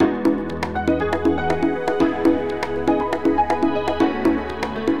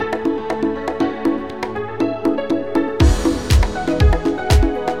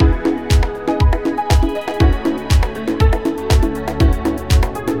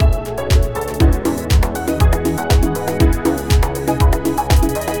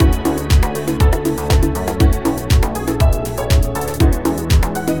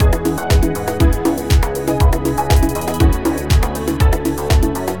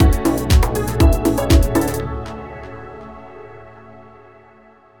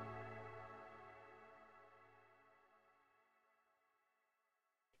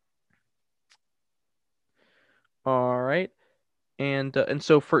All right. And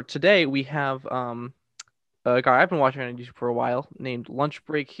so for today we have a guy I've been watching on YouTube for a while named Lunch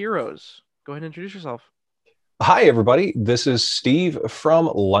Break Heroes. Go ahead and introduce yourself. Hi, everybody. This is Steve from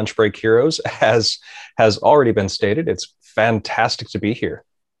Lunch Break Heroes. As has already been stated, it's fantastic to be here.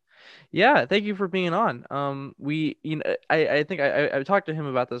 Yeah, thank you for being on. I think I talked to him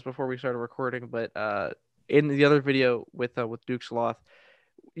about this before we started recording, but in the other video with Duke Sloth,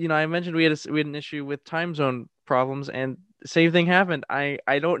 I mentioned we had an issue with time zone problems, and same thing happened. I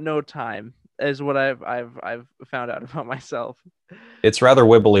don't know time, is what I've found out about myself. It's rather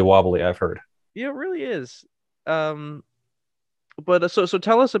wibbly wobbly, I've heard. Yeah, it really is. Um, but so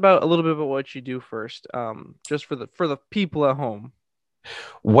tell us about a little bit about what you do first, just for the people at home.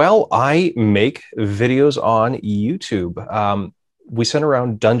 Well, I make videos on YouTube. We send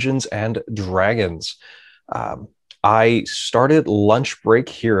around Dungeons and Dragons. Um, I started Lunch Break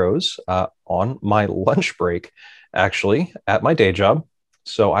Heroes on my lunch break, actually, at my day job.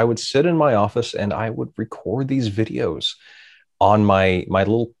 So I would sit in my office and I would record these videos on my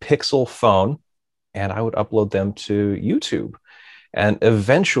little Pixel phone, and I would upload them to YouTube. And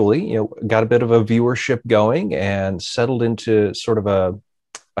eventually, got a bit of a viewership going and settled into sort of a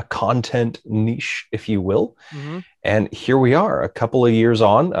content niche, if you will. Mm-hmm. And here we are, a couple of years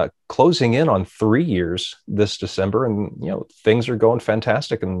on, closing in on 3 years this December, and things are going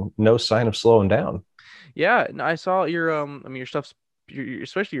fantastic, and no sign of slowing down. Yeah, and I saw your I mean your stuff's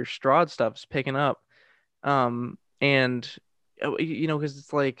especially your Strahd stuff's picking up. And because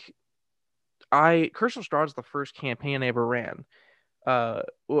it's like I Curse of Strahd is the first campaign I ever ran. Well,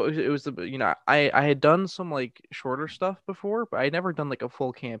 it was the I had done some like shorter stuff before, but I had never done like a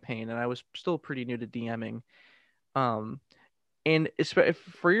full campaign, and I was still pretty new to DMing. Um, and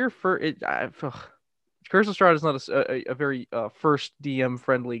for your first, Curse of Strahd is not a very first DM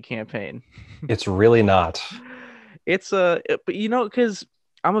friendly campaign. It's really not. But because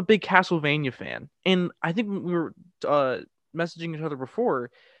I'm a big Castlevania fan, and I think when we were uh messaging each other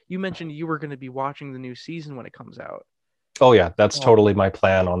before, you mentioned you were going to be watching the new season when it comes out. Oh yeah, that's Oh, totally my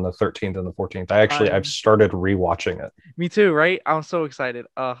plan on the 13th and the 14th. I've I'm started rewatching it. Me too, right? I'm so excited.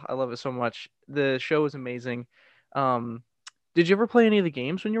 I love it so much. The show is amazing. Um, did you ever play any of the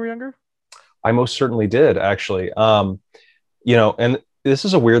games when you were younger? I most certainly did, actually. And this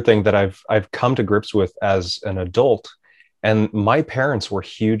is a weird thing that I've come to grips with as an adult. And my parents were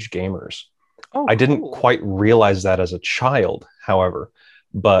huge gamers. Oh, I didn't cool. quite realize that as a child, however,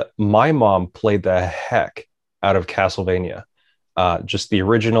 but my mom played the heck out of Castlevania. Just the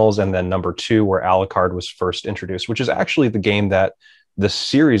originals, and then number two, where Alucard was first introduced, which is actually the game that the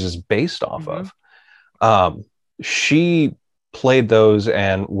series is based off Mm-hmm. of. Um, she played those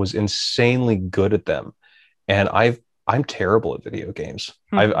and was insanely good at them. And I'm terrible at video games.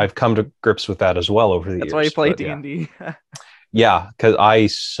 I've come to grips with that as well over the That's why you years. play But yeah, D&D. yeah, because I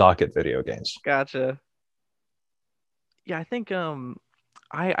suck at video games. Gotcha. Yeah, I think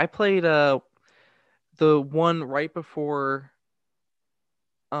I played the one right before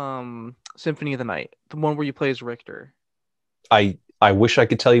Symphony of the Night, the one where you play as Richter. I wish I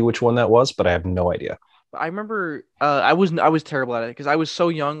could tell you which one that was, but I have no idea. I remember I was terrible at it because I was so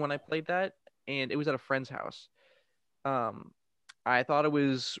young when I played that, and it was at a friend's house. Um, I thought it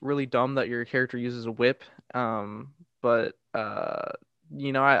was really dumb that your character uses a whip. But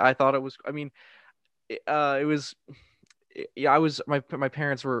I thought it was. I mean, it was. Yeah, I was. My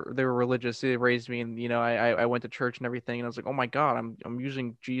parents were religious. They raised me, and I went to church and everything. And I was like, oh my god, I'm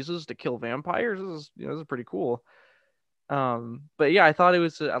using Jesus to kill vampires. This is pretty cool. But yeah, I thought it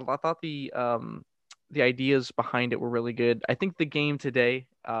was. I thought the ideas behind it were really good. I think the game today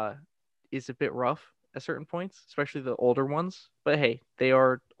is a bit rough at certain points, especially the older ones. But hey, they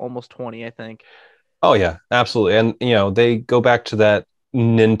are almost 20, I think. Oh yeah, absolutely. And they go back to that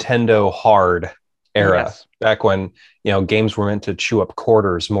Nintendo hard era, Yes. back when, games were meant to chew up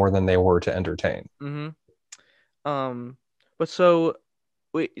quarters more than they were to entertain. Mm-hmm. Um, but so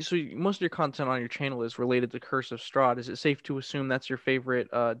wait, so most of your content on your channel is related to Curse of Strahd. Is it safe to assume that's your favorite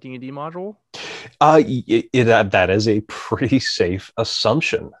D&D module? That is a pretty safe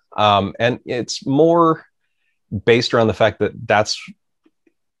assumption. And it's more based around the fact that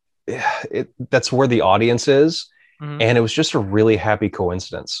that's where the audience is, Mm-hmm. and it was just a really happy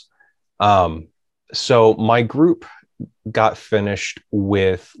coincidence. Um, so my group got finished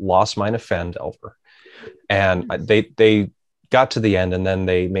with Lost Mine of Phandelver, and Nice. they got to the end, and then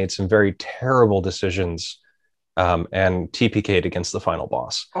they made some very terrible decisions, and TPK'd against the final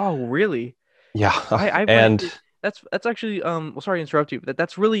boss. Oh, really? Yeah, I've ran and into that's actually well, sorry to interrupt you, but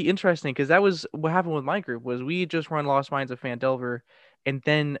that's really interesting because that was what happened with my group was we just run Lost Mines of Phandelver, and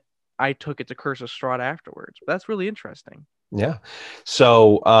then I took it to Curse of Strahd afterwards. But that's really interesting. Yeah.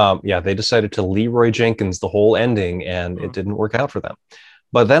 So, yeah, they decided to Leroy Jenkins the whole ending, and Hmm. it didn't work out for them.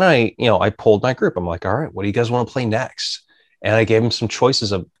 But then I pulled my group. I'm like, all right, what do you guys want to play next? And I gave them some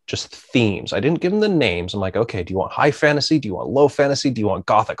choices of just themes. I didn't give them the names. I'm like, okay, do you want high fantasy? Do you want low fantasy? Do you want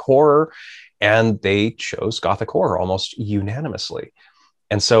gothic horror? And they chose gothic horror almost unanimously.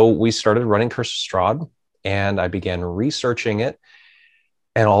 And so we started running Curse of Strahd, and I began researching it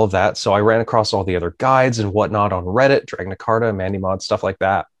and all of that. So I ran across all the other guides and whatnot on Reddit, Dragna Carta, Mandy Mod, stuff like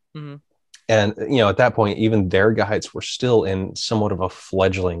that. Hmm. And at that point, even their guides were still in somewhat of a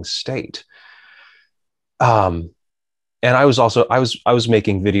fledgling state. Um, and I was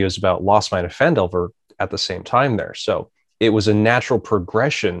making videos about Lost Mine of Phandelver at the same time there. So it was a natural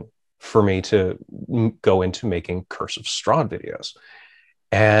progression for me to go into making Curse of Strahd videos.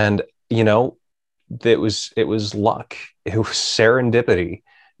 And it was luck. It was serendipity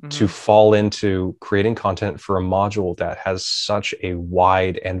to Hmm. fall into creating content for a module that has such a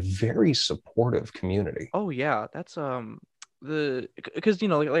wide and very supportive community. Oh yeah, that's the because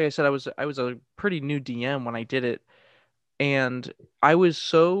like I said, I was a pretty new DM when I did it, and I was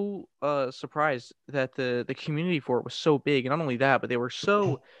so surprised that the community for it was so big, and not only that, but they were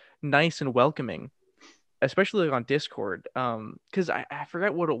so nice and welcoming, especially like on Discord. Because I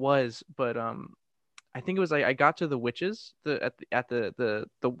forgot what it was, but I think it was I got to the witches at the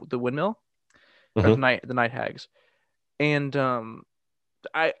windmill or Mhm. the night hags, and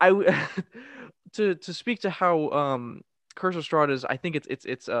I to speak to how Curse of Strahd is, I think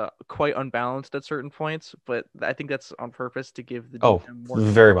it's quite unbalanced at certain points, but I think that's on purpose to give the Oh, DM more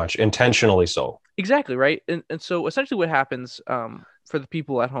very control. much intentionally so. Exactly, right. And so essentially what happens for the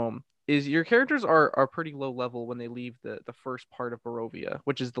people at home is your characters are pretty low level when they leave the first part of Barovia,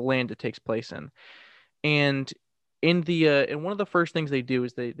 which is the land it takes place in. And in the and one of the first things they do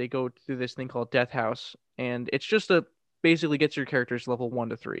is they go through this thing called Death House, and it's just a basically gets your characters level 1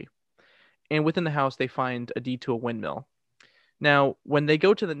 to 3. And within the house they find a deed to a windmill. Now, when they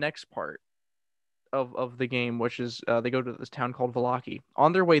go to the next part of the game, which is they go to this town called Vallaki.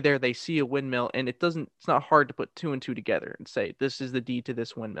 On their way there, they see a windmill, and it's not hard to put two and two together and say this is the deed to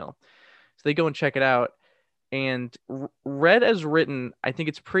this windmill. So they go and check it out, and read as written, I think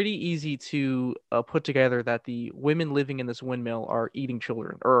it's pretty easy to put together that the women living in this windmill are eating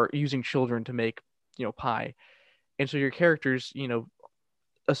children or using children to make pie, and so your characters,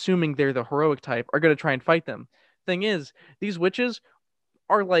 assuming they're the heroic type, are going to try and fight them. Thing is, these witches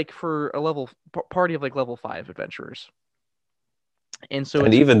are like for a party of like level 5 adventurers. And so And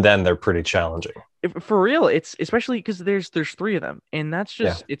it's even then, they're pretty challenging. for real, it's especially because there's three of them, and that's Yeah.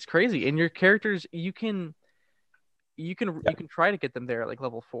 just it's crazy. And your characters, Yeah. you can try to get them there at like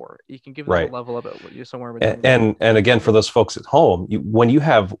level 4. You can give them a Right. level up at somewhere And, between level and and again, for those folks at home, when you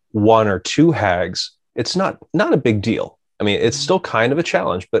have one or two hags, it's not a big deal. I mean, it's Mhm. still kind of a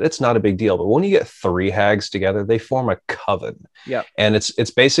challenge, but it's not a big deal. But when you get three hags together, they form a coven, Yeah. and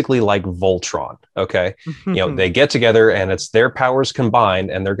it's basically like Voltron. Okay, they get together, and it's their powers combined,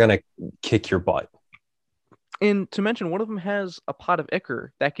 and they're gonna kick your butt. And to mention, one of them has a pot of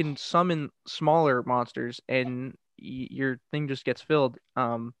ichor that can summon smaller monsters, and your thing just gets filled.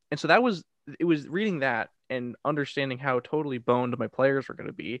 And so it was reading that and understanding how totally boned my players were going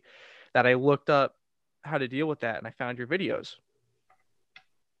to be that I looked up how to deal with that, and I found your videos.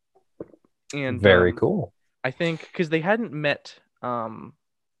 And Very cool. I think because they hadn't met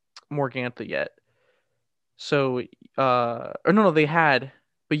Morgantha yet, so or no, they had,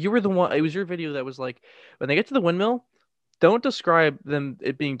 but you were the one. It was your video that was like when they get to the windmill. Don't describe them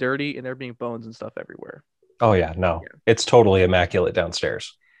it being dirty and there being bones and stuff everywhere. Oh yeah, no, Yeah. it's totally immaculate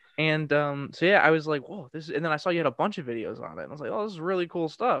downstairs. And so yeah, I was like, whoa, this and then I saw you had a bunch of videos on it. And I was like, oh, this is really cool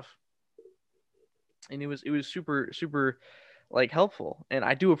stuff. And it was super, super like helpful. And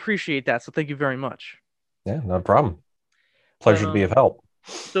I do appreciate that. So thank you very much. Yeah, no problem. But Pleasure to be of help.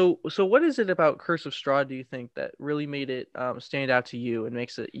 so what is it about Curse of Strahd do you think that really made it stand out to you and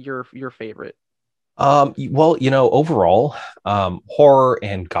makes it your favorite? Well, overall, horror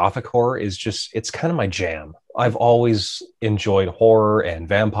and gothic horror it's kind of my jam. I've always enjoyed horror and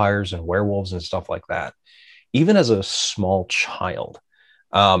vampires and werewolves and stuff like that. Even as a small child,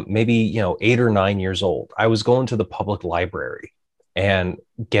 maybe, 8 or 9 years old, I was going to the public library and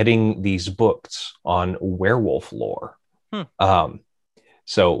getting these books on werewolf lore. Hmm.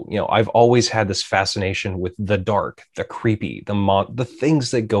 So, I've always had this fascination with the dark, the creepy, the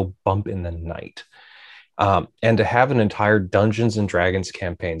things that go bump in the night. And to have an entire Dungeons and Dragons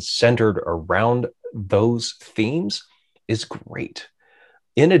campaign centered around those themes is great.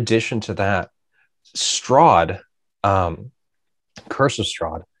 In addition to that, Strahd, Curse of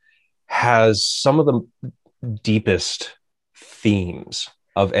Strahd, has some of the deepest themes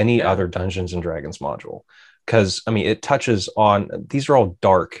of any Yeah. other Dungeons and Dragons module. Because, I mean, it touches on, these are all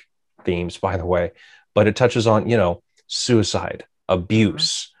dark themes, by the way, but it touches on, suicide, Hmm.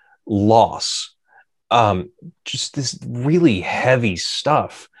 abuse, loss, just this really heavy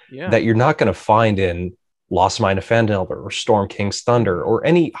stuff Yeah. that you're not going to find in Lost Mine of Phandelver or Storm King's Thunder Hmm. or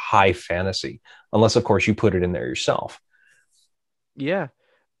any high fantasy, unless, of course, you put it in there yourself. Yeah.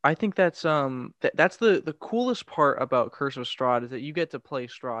 I think that's the coolest part about Curse of Strahd is that you get to play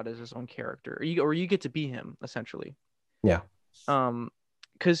Strahd as his own character, or you get to be him essentially. Yeah. Um,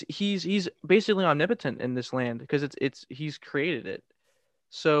 because he's basically omnipotent in this land because it's he's created it.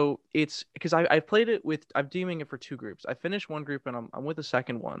 So it's because I've played it with I'm doing it for two groups. I finished one group and I'm with the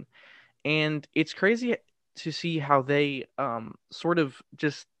second one, and it's crazy to see how they sort of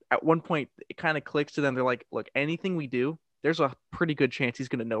just at one point it kind of clicks to them. They're like, look, anything we do, there's a pretty good chance he's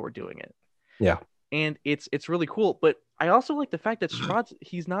gonna know we're doing it, Yeah. and it's really cool. But I also like the fact that Strahd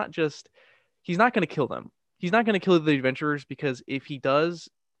he's not gonna kill them. He's not gonna kill the adventurers because if he does,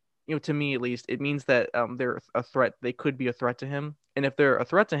 to me at least, it means that they're a threat. They could be a threat to him, and if they're a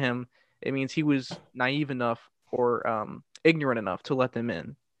threat to him, it means he was naive enough or ignorant enough to let them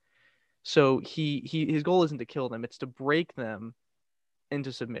in. So he his goal isn't to kill them; it's to break them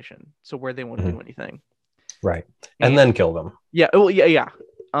into submission, so where they won't Mhm. do anything. Right. And And then kill them. yeah, well, yeah.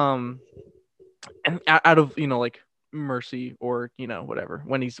 Um, and out of like mercy or whatever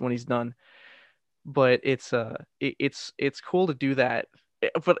when he's done. But it's cool to do that.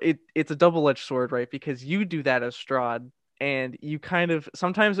 But it's a double-edged sword, right? Because you do that as Strahd, and you kind of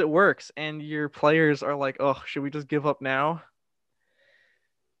sometimes it works, and your players are like, "Oh, should we just give up now?"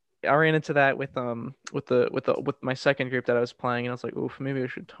 I ran into that with my second group that I was playing, and I was like, "Oof, maybe I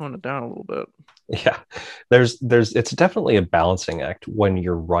should tone it down a little bit." Yeah. It's definitely a balancing act when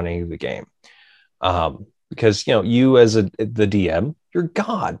you're running the game. Because, you as the DM, you're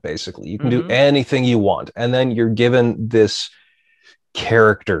God, basically. You can do Mm-hmm. anything you want. And then you're given this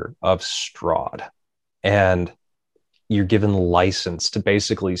character of Strahd. And you're given license to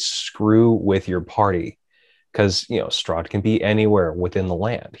basically screw with your party because Strahd can be anywhere within the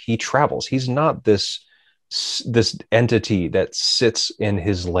land. He travels. He's not this entity that sits in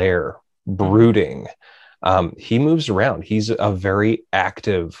his lair Mm-hmm. brooding. He moves around. He's a very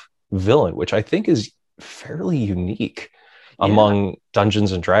active villain, which I think is fairly unique Yeah. among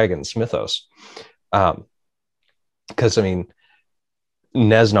Dungeons and Dragons mythos. Because I mean,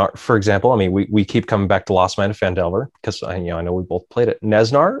 Nesnar, for example, I mean, we keep coming back to Lost Mine of Phandelver because I know we both played it.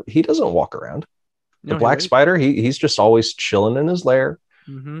 Nesnar, he doesn't walk around. The No, he Black waits. Spider, he's just always chilling in his lair.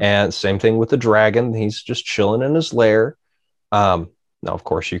 Mm-hmm. And same thing with the dragon, he's just chilling in his lair. Now, of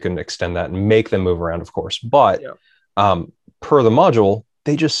course, you can extend that and make them move around, of course, but Yeah. per the module,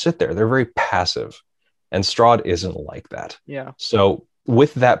 they just sit there. They're very passive, and Strahd isn't like that. Yeah. So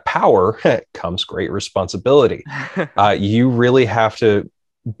with that power comes great responsibility. You really have to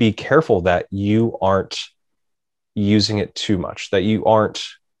be careful that you aren't using it too much, that you aren't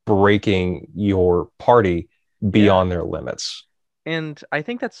breaking your party Yeah. beyond their limits. And I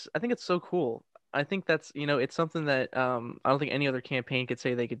think it's so cool. I think that's it's something that I don't think any other campaign could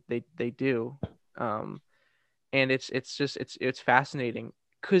say they do. Um and it's just it's fascinating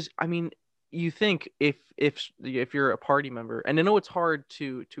because I mean you think if you're a party member, and I know it's hard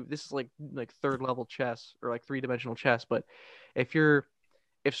to this is like third level chess or like three-dimensional chess, but if you're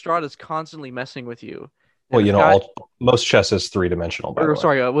if Strahd is constantly messing with you, Well, and this guy, most chess is three-dimensional, by the or way.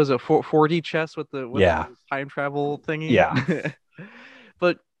 sorry, was it 4D chess with the Yeah. time travel thingy? Yeah.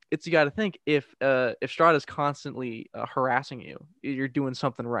 But it's you got to think if Strahd is constantly harassing you, you're doing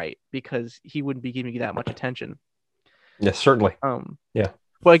something right because he wouldn't be giving you that much attention. Yes, certainly. Um, Yeah.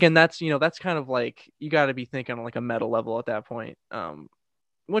 but again, that's kind of like you got to be thinking on like a meta level at that point.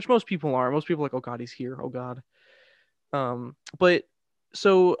 Which most people are. Most people are like, oh God, he's here. Oh God. But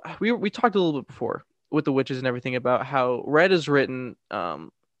so we talked a little bit before with the witches and everything about how Red is written.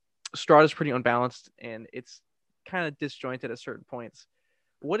 Strahd is pretty unbalanced and it's kind of disjointed at certain points.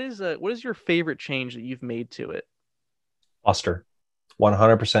 What is your favorite change that you've made to it? Buster.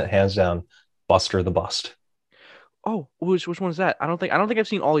 100% hands down. Buster the Bust. Oh, which one is that? I don't think I've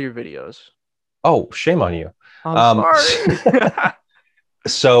seen all your videos. Oh, shame on you. I'm Um, sorry.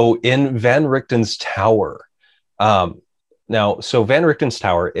 so in Van Richten's Tower, um, so Van Richten's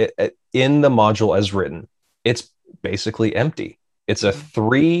Tower, in the module as written, it's basically empty. It's a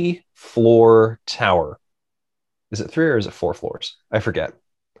Mhm. 3-floor tower. Is it 3 or is it 4 floors? I forget.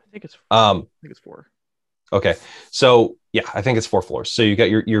 I think it's four. Okay. So yeah, I think it's 4 floors. So you got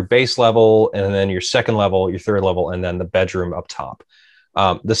your base level and then your second level, your third level, and then the bedroom up top.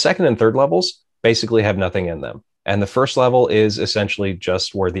 The second and third levels basically have nothing in them. And the first level is essentially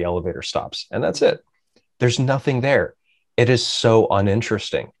just where the elevator stops. And that's it. There's nothing there. It is so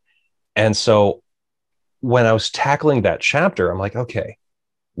uninteresting. And so when I was tackling that chapter, I'm like, okay,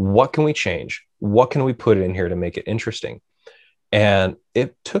 what can we change? What can we put in here to make it interesting? And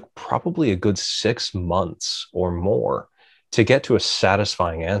it took probably a good 6 months or more to get to a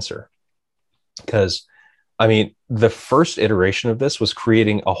satisfying answer. Because, I mean, the first iteration of this was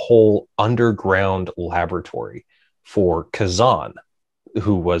creating a whole underground laboratory for Kazan,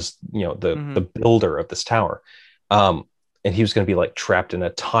 who was, the builder of this tower. And he was going to be like trapped in a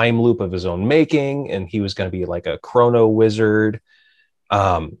time loop of his own making, and he was going to be like a chrono wizard.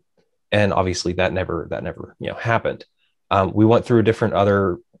 Um, and obviously that never happened. We went through different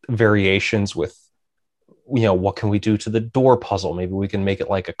other variations with, what can we do to the door puzzle? Maybe we can make it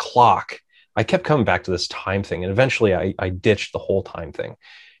like a clock. I kept coming back to this time thing, and eventually I ditched the whole time thing,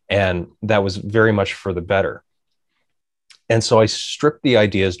 and that was very much for the better. And so I stripped the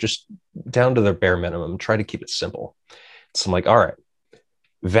ideas just down to the bare minimum, try to keep it simple. So I'm like, all right,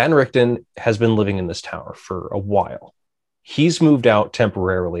 Van Richten has been living in this tower for a while. He's moved out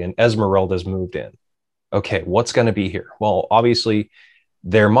temporarily, and Esmeralda's moved in. Okay, what's going to be here? Well, obviously,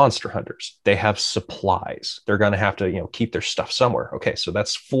 they're monster hunters. They have supplies. They're going to have to, keep their stuff somewhere. Okay, so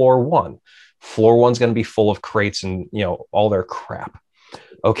that's floor one. Floor one's going to be full of crates and, all their crap.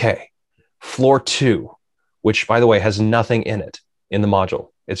 Okay, floor two, which, by the way, has nothing in it in the module.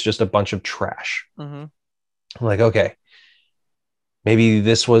 It's just a bunch of trash. Mm-hmm. I'm like, okay, maybe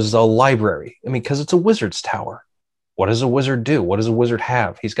this was a library. I mean, because it's a wizard's tower. What does a wizard do? What does a wizard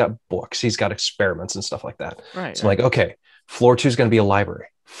have? He's got books. He's got experiments and stuff like that. Right. So I'm like, okay, floor two is going to be a library.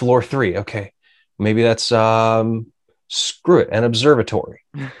 Floor three, okay, maybe that's screw it, an observatory.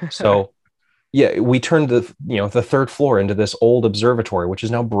 So yeah, we turned the third floor into this old observatory, which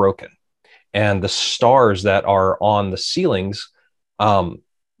is now broken. And the stars that are on the ceilings,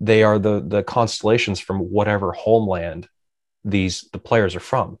 they are the constellations from whatever homeland the players are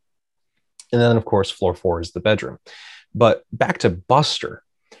from. And then, of course, floor four is the bedroom. But back to Buster.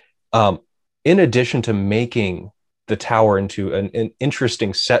 In addition to making the tower into an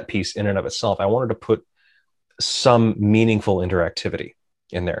interesting set piece in and of itself, I wanted to put some meaningful interactivity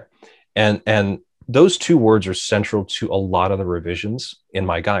in there. And those two words are central to a lot of the revisions in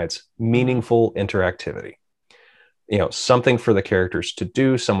my guides. Meaningful interactivity. Something for the characters to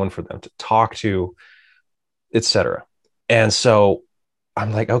do, someone for them to talk to, etc. And so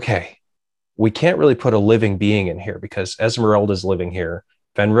I'm like, okay, we can't really put a living being in here because Esmeralda's living here.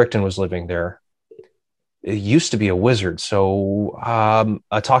 Van Richten was living there. It used to be a wizard. So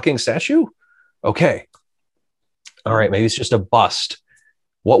a talking statue? Okay. All right. Maybe it's just a bust.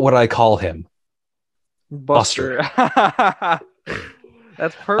 What would I call him? Buster.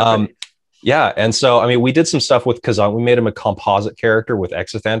 That's perfect. Yeah. And so, I mean, we did some stuff with Kazan. We made him a composite character with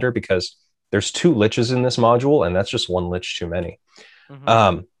Exithander because there's 2 liches in this module, and that's just 1 lich too many.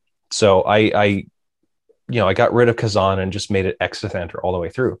 So I got rid of Kazan and just made it Exithander all the way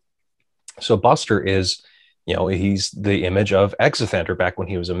through. So Buster is, he's the image of Exithander back when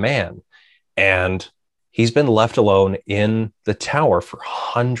he was a man. And he's been left alone in the tower for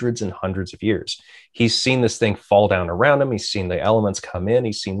hundreds and hundreds of years. He's seen this thing fall down around him. He's seen the elements come in.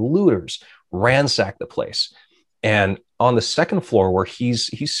 He's seen looters ransack the place. And on the second floor where he's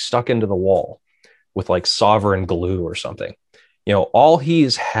stuck into the wall with like sovereign glue or something, all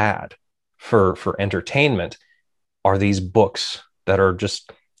he's had for entertainment are these books that are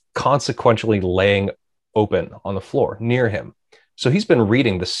just consequentially laying open on the floor near him. So he's been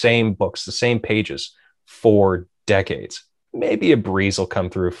reading the same books, the same pages for decades. Maybe a breeze will come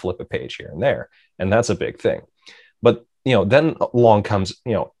through, flip a page here and there, and that's a big thing. But then along comes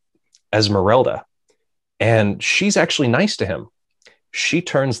Esmeralda, and she's actually nice to him. She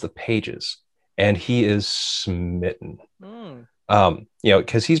turns the pages, and he is smitten.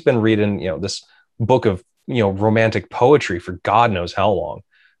 Because he's been reading this book of romantic poetry for God knows how long.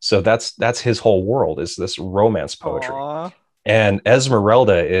 So that's his whole world, is this romance poetry. Aww. And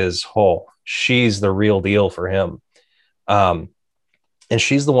Esmeralda is she's the real deal for him. And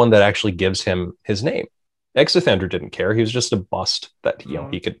she's the one that actually gives him his name. Exithander didn't care. He was just a bust that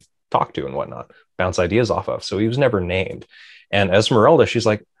he could talk to and whatnot, bounce ideas off of. So he was never named. And Esmeralda, she's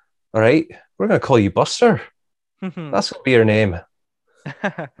like, all right, we're gonna call you Buster. That's gonna be your name.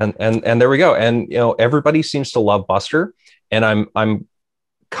 and there we go. And everybody seems to love Buster, and I'm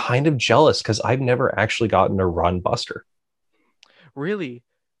kind of jealous because I've never actually gotten to run Buster. Really?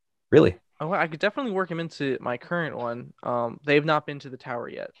 Oh, I could definitely work him into my current one. They've not been to the tower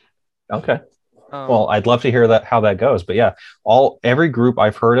yet. Okay. Well, Um, I'd love to hear that how that goes. But yeah, every group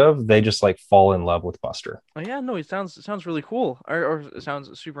I've heard of, they just like fall in love with Buster. oh yeah, no, it sounds really cool, or it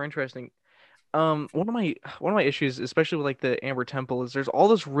sounds super interesting. One of my issues, especially with like the Amber Temple, is there's all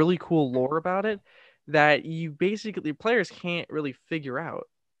this really cool lore about it that you basically players can't really figure out.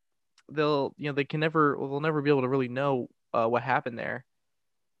 They can never, well, they'll never be able to really know what happened there.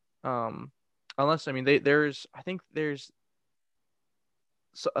 Um, unless I mean, there's I think there's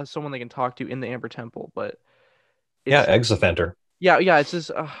someone they can talk to in the Amber Temple, but Yeah, it's Exothanter. yeah, yeah. It's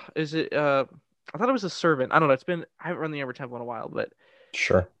just is it I thought it was a servant. I don't know. I haven't run the Amber Temple in a while,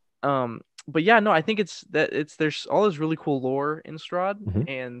 Sure. but yeah, no, I think it's there's all this really cool lore in Strahd, Mhm.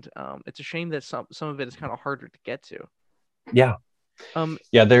 and it's a shame that some of it is kind of harder to get to. Yeah. Um,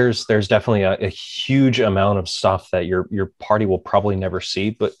 Yeah, there's definitely a huge amount of stuff that your party will probably never see,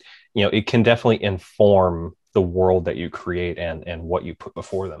 but it can definitely inform the world that you create and what you put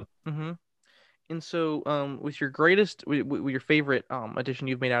before them. mhm. And so, with your favorite addition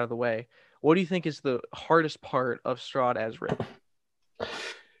you've made out of the way, what do you think is the hardest part of Strahd as written?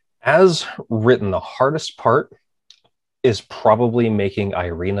 As written, the hardest part is probably making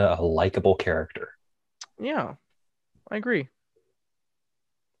Irina a likable character. Yeah, I agree.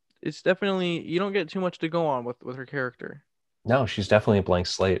 It's definitely you don't get too much to go on with her character. No, she's definitely a blank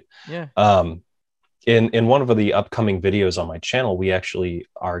slate. Yeah. Um, in one of the upcoming videos on my channel, we actually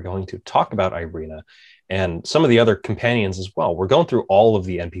are going to talk about Irina and some of the other companions as well. We're going through all of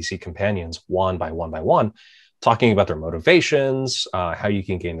the NPC companions one by one by one, talking about their motivations, how you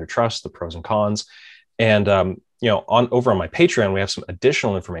can gain their trust, the pros and cons, and on over on my Patreon, we have some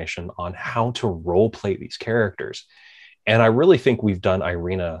additional information on how to role play these characters. And I really think we've done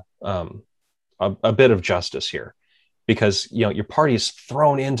Irina a bit of justice here because your party is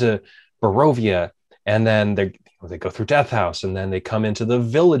thrown into Barovia, and then they go through Death House, and then they come into the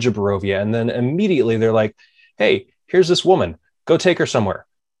village of Barovia, and then immediately they're like, "Hey, here's this woman. Go take her somewhere.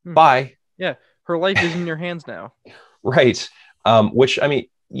 Hmm. Bye." Yeah. Her life is in your hands now. Right. Which I mean,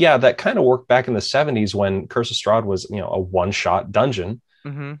 yeah, that kind of worked back in the '70s when Curse of Strahd was a one-shot dungeon.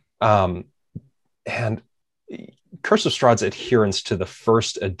 Mm-hmm. Um, and Curse of Strahd's adherence to the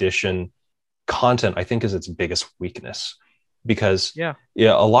first edition content, I think, is its biggest weakness because Yeah.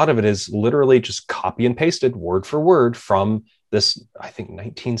 yeah, a lot of it is literally just copy and pasted word for word from this, I think,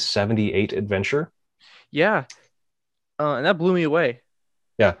 1978 adventure. Yeah. And that blew me away.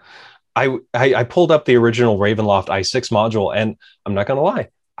 Yeah, I pulled up the original Ravenloft i6 module, and I'm not gonna lie,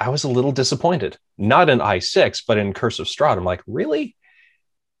 I was a little disappointed. Not in i6, but in Curse of Strahd. I'm like, really,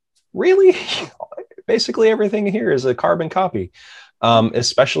 really? Basically, everything here is a carbon copy.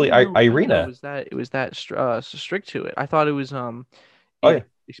 Especially I didn't know Irina. it was that strict to it. I thought it was Oh yeah. it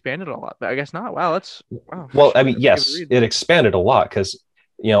expanded a lot, but I guess not. Wow, that's wow. Well, I Should mean, give it a yes, read. it expanded a lot because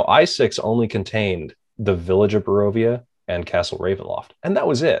i6 only contained the village of Barovia and Castle Ravenloft, and that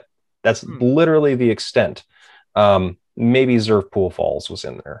was it. That's Hmm. literally the extent. Maybe Zerfpool Falls was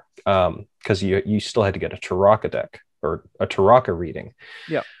in there because you still had to get a Taraka deck or a Taraka reading,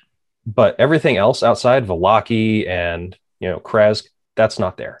 Yeah. but everything else outside Vallaki and Krezk, that's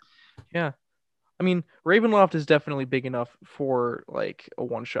not there. Yeah. I mean, Ravenloft is definitely big enough for like a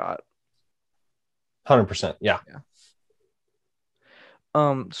one shot. 100%. Yeah. Yeah.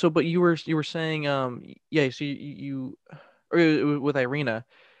 So but you were saying yeah, so or with Irina,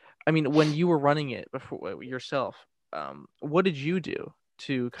 I mean, when you were running it before yourself, what did you do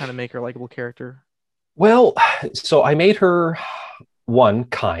to kind of make her a likable character? Well, so I made her one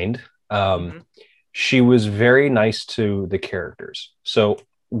kind. Um, Hmm. she was very nice to the characters. So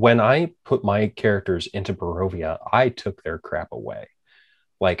when I put my characters into Barovia, I took their crap away.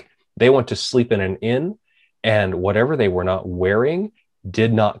 Like they went to sleep in an inn, and whatever they were not wearing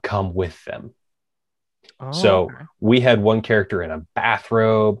did not come with them. Oh, So we had one character in a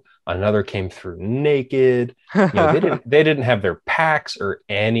bathrobe, another came through naked. They okay. didn't have their packs or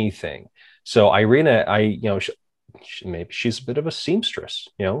anything. So Irina, maybe she's a bit of a seamstress.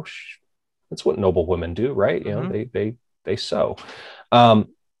 That's what noble women do, right? Hmm. They sew. Um,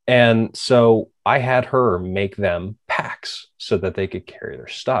 and so I had her make them packs so that they could carry their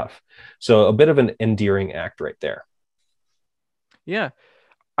stuff. So a bit of an endearing act right there. Yeah,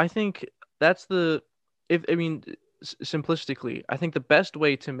 I think that's the if I mean simplistically, I think the best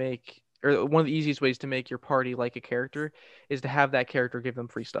way to make or one of the easiest ways to make your party like a character is to have that character give them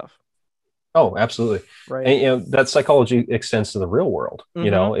free stuff, Oh, absolutely. right? And that psychology extends to the real world. Hmm.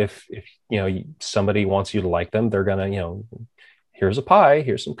 If somebody wants you to like them, they're gonna, here's a pie,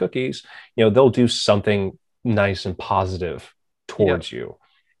 here's some cookies. They'll do something nice and positive Yeah. towards you.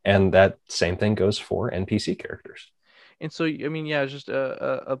 And that same thing goes for NPC characters. And so I mean, yeah, it's just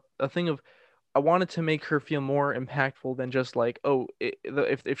a thing of I wanted to make her feel more impactful than just like, oh,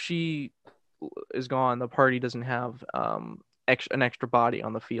 if she is gone, the party doesn't have an extra body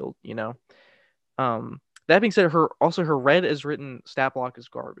on the field, you know. That being said, her red is written stat block is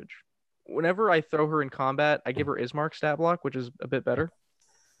garbage. Whenever I throw her in combat, I give her Ismark stat block, which is a bit better.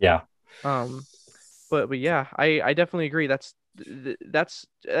 Yeah. Um, but yeah, I definitely agree. That's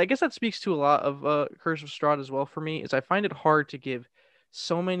I guess that speaks to a lot of Curse of Strahd as well for me. Is I find it hard to give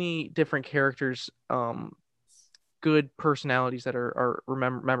so many different characters good personalities that are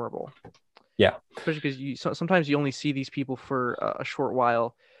memorable. Yeah. Especially because sometimes you only see these people for a short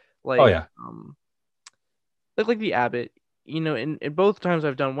while, Oh like yeah. like the abbot. You know, in both times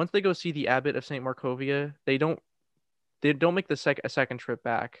I've done, once they go see the abbot of Saint Markovia, they don't make a second trip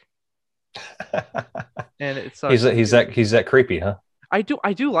back, and it sucks because he's that creepy, huh? I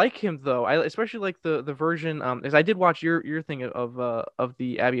do like him though. I especially like the version as I did watch your thing of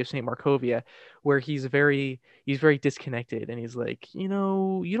the Abbey of Saint Markovia, where he's very disconnected, and he's like, you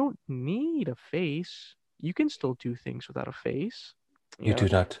don't need a face. You can still do things without a face. You You know? do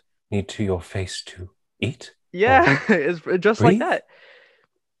not need to your face to eat or Yeah, it's just like breathe. that.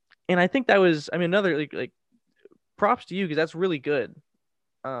 And I think that was, I mean, another like props to you because that's really good.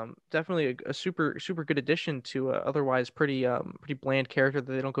 Definitely a super super good addition to a otherwise pretty bland character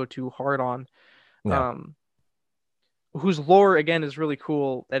that they don't go too hard on. Yeah. Um, whose lore again is really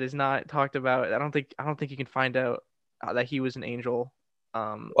cool that is not talked about. I don't think you can find out that he was an angel.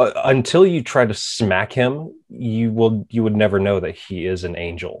 Um, Until you try to smack him, you would never know that he is an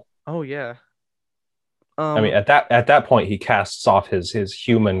angel. oh yeah. I mean, Um, at that point, he casts off his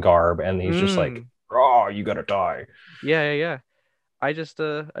human garb, and he's just like, mm, "Oh, you gotta die." yeah. I just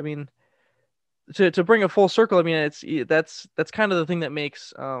I mean to bring it full circle, I mean that's kind of the thing that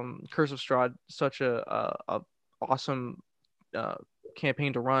makes Curse of Strahd such a awesome uh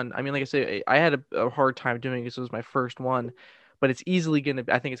campaign to run. I mean, like I say, I had a hard time doing it because it was my first one, but it's easily gonna.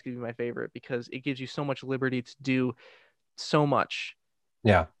 I think it's gonna be my favorite because it gives you so much liberty to do so much.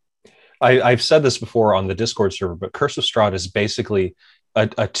 Yeah, I've said this before on the Discord server, but Curse of Strahd is basically a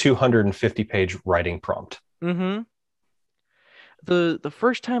 250-page writing prompt. Mm-hmm. The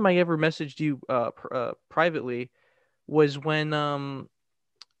first time I ever messaged you privately was when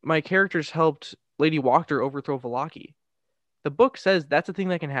my characters helped Lady Wachter overthrow Vallaki. The book says that's a thing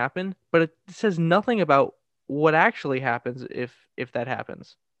that can happen, but it says nothing about what actually happens if that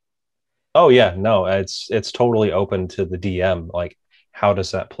happens. Oh yeah, no, it's totally open to the DM. Like, how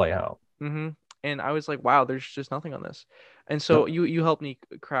does that play out? Hmm. And I was like, wow, there's just nothing on this. And so Nope. you helped me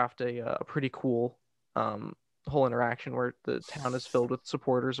craft a pretty cool um whole interaction where the town is filled with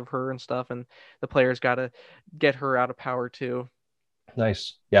supporters of her and stuff, and the players got to get her out of power too.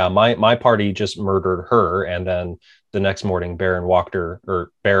 Nice. Yeah, my party just murdered her, and then the next morning, Baron Wachter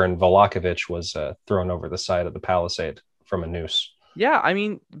or Baron Volakovich was thrown over the side of the palisade from a noose. Yeah, I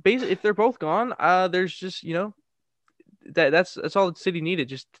mean, basically, if they're both gone, there's just that's all the city needed.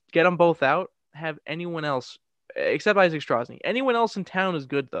 Just get them both out. Have anyone else except Isaac Strasny. Anyone else in town is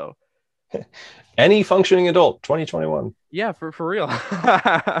good though. Any functioning adult, 2021. Yeah, for real.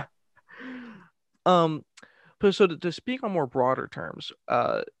 um, but so to speak on more broader terms,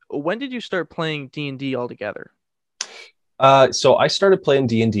 when did you start playing D&D altogether? So I started playing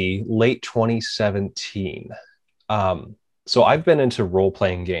D&D late 2017. So I've been into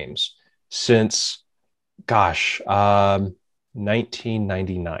role-playing games since, gosh,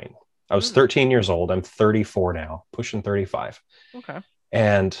 1999. I was Mm, 13 years old. I'm 34 now, pushing 35. okay.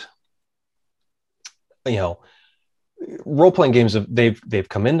 And, you know, role-playing games they've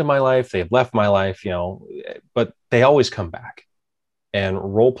come into my life, they've left my life, but they always come back. And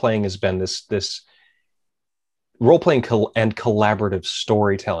role-playing has been this role-playing and collaborative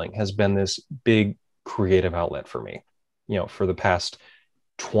storytelling has been this big creative outlet for me, for the past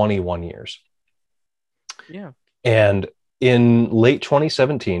 21 years. Yeah. And in late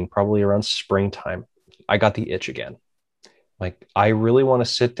 2017, probably around springtime, I got the itch again. Like, I really want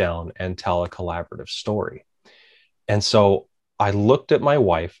to sit down and tell a collaborative story. And so I looked at my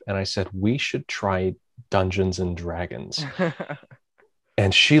wife and I said, we should try Dungeons and Dragons.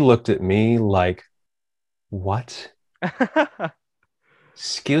 And she looked at me like, what?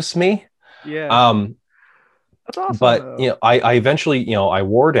 Excuse me? Yeah. Um, That's awesome but though. I eventually, I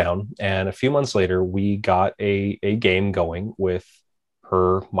wore down, and a few months later, we got a game going with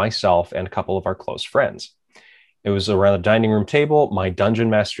her, myself, and a couple of our close friends. It was around the dining room table. My Dungeon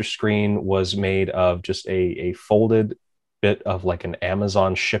Master screen was made of just a folded bit of like an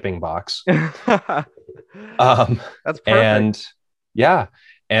Amazon shipping box. Um, That's perfect. and yeah,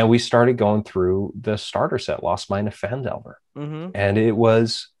 and we started going through the starter set, Lost Mine of Phandelver. Hmm. And it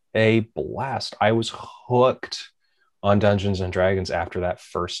was a blast. I was hooked on Dungeons and Dragons after that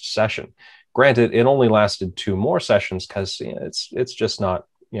first session. Granted, it only lasted two more sessions because it's just not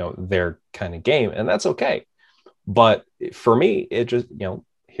their kind of game, and that's okay. But for me, it just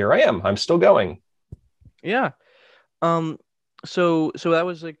here I am. I'm still going. Yeah. Um. So that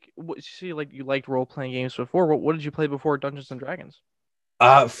was like what you see. Like you liked role playing games before. What did you play before Dungeons and Dragons?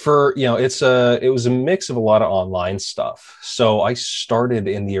 For it was a mix of a lot of online stuff. So I started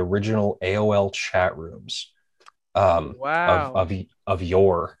in the original AOL chat rooms of Wow. of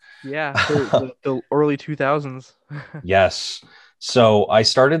yore. Yeah. The early 2000s. Yes. So I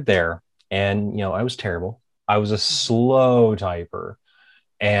started there, and I was terrible. I was a slow typer,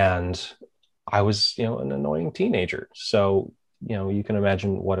 and I was an annoying teenager. So you can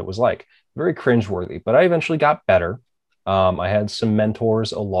imagine what it was like. Very cringeworthy, but I eventually got better. I had some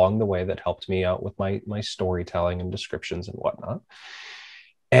mentors along the way that helped me out with my storytelling and descriptions and whatnot.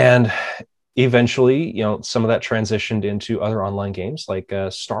 And eventually, some of that transitioned into other online games like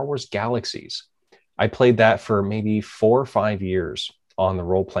Star Wars Galaxies. I played that for maybe 4 or 5 years on the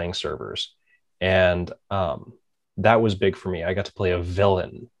role playing servers. And that was big for me. I got to play a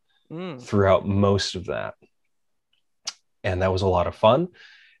villain Mm. throughout most of that. And that was a lot of fun.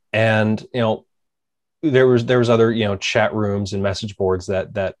 And, there was other, chat rooms and message boards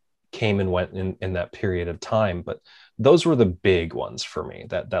that came and went in that period of time. But those were the big ones for me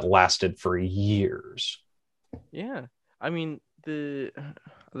that lasted for years. Yeah. I mean, the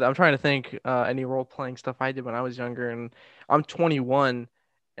I'm trying to think any role playing stuff I did when I was younger, and I'm 21,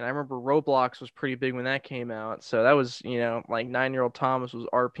 and I remember Roblox was pretty big when that came out. So that was, like 9-year-old Thomas was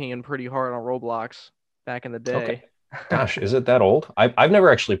RPing pretty hard on Roblox back in the Okay. day. Gosh, is it that old? I've never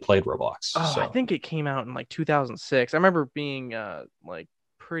actually played Roblox. Oh, I So, think it came out in like 2006. I remember being like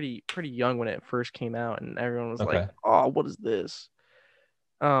pretty young when it first came out, and everyone was like, okay. "Oh, what is this?"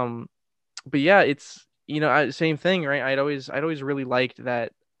 Um, but yeah, it's same thing, right? I'd always really liked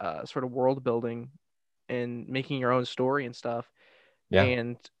that sort of world building and making your own story and stuff. Yeah.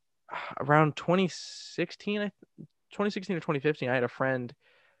 And around 2016 or 2015, I had a friend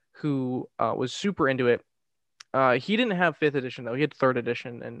who was super into it. He didn't have fifth edition though; he had third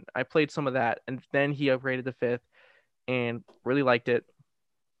edition, and I played some of that, and then he upgraded to fifth and really liked it.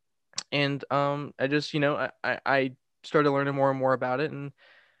 And I just I started learning more and more about it, and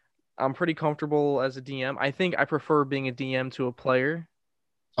I'm pretty comfortable as a DM. I think I prefer being a DM to a player,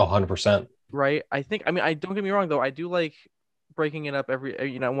 Oh, 100%. right? I mean, I don't get me wrong though. I do like breaking it up every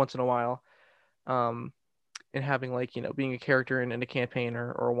once in a while, um, and having like being a character in a campaign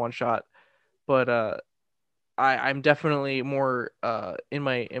or a one shot. But I'm definitely more in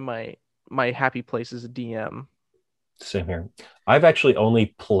my happy place as a DM. Same here. I've actually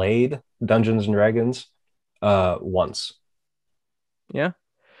only played Dungeons and Dragons once. Yeah.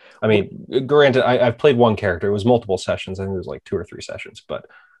 I What? mean, granted, I've played one character. It was multiple sessions. I think it was like 2 or 3 sessions, but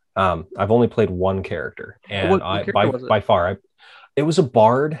I've only played one character, and What I character by was it? by far, it was a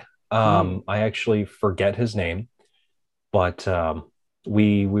bard. Mm. I actually forget his name, but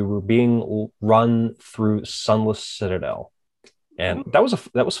we were being run through Sunless Citadel, and Ooh.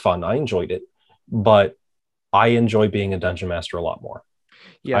 that was fun. I enjoyed it, but I enjoy being a dungeon master a lot more.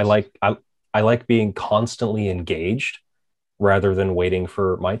 I Yes. like I I like being constantly engaged rather than waiting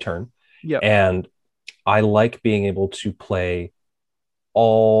for my turn. Yep. And I like being able to play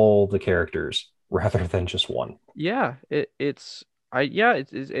all the characters rather than just one. Yeah. It's I yeah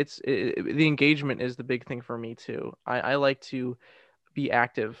the engagement is the big thing for me too. I like to be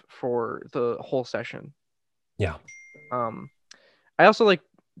active for the whole session. Yeah. Um, I also like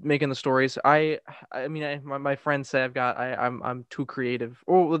making the stories. I mean, my friends say I'm too creative.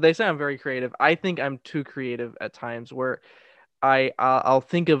 Or they say I'm very creative. I think I'm too creative at times where I'll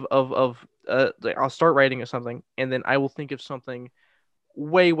think of like I'll start writing of something and then I will think of something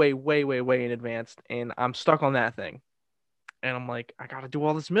way in advance and I'm stuck on that thing and I'm like I gotta do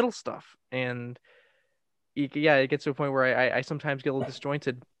all this middle stuff and yeah, it gets to a point where I sometimes get a little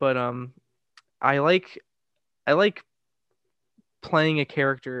disjointed. But I like I like playing a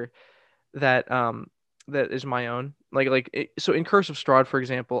character that is my own. So in Curse of Strahd, for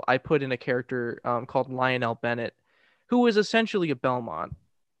example, I put in a character called Lionel Bennett, who is essentially a Belmont.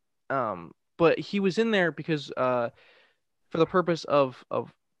 But he was in there because for the purpose of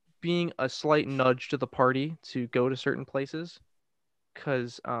being a slight nudge to the party to go to certain places.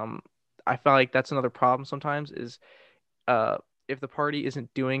 Because I feel like that's another problem sometimes is uh if the party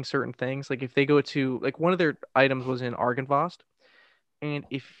isn't doing certain things, like if they go to like one of their items was in Argynvost, and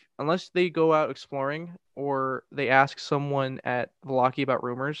if unless they go out exploring or they ask someone at Vallaki about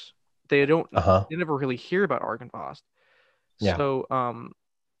rumors, they don't Uh huh. they never really hear about Argynvost. Yeah. So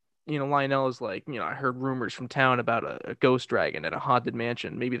Lionel is like, I heard rumors from town about a ghost dragon at a haunted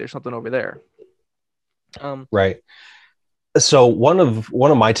mansion. Maybe there's something over there. Right. So one of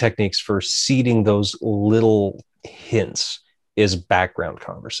my techniques for seeding those little hints is background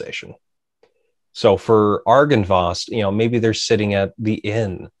conversation. So for Argynvost, maybe they're sitting at the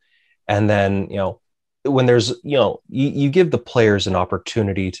inn, and then when there's you give the players an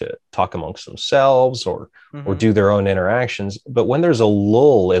opportunity to talk amongst themselves or do their own interactions. But when there's a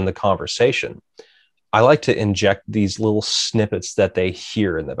lull in the conversation, I like to inject these little snippets that they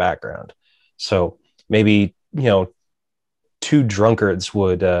hear in the background. So maybe two drunkards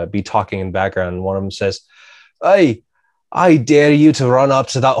would be talking in the background, and one of them says, "Hey, I dare you to run up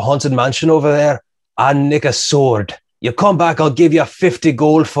to that haunted mansion over there and nick a sword. You come back, I'll give you 50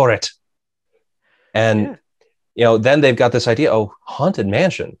 gold for it." And then they've got this idea, oh, haunted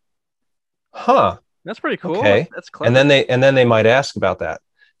mansion. Huh. That's pretty cool. Okay. That's clever. And then they might ask about that.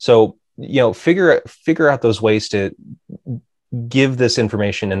 So, figure out those ways to give this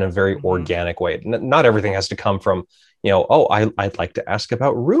information in a very organic way. Not everything has to come from, oh, I'd like to ask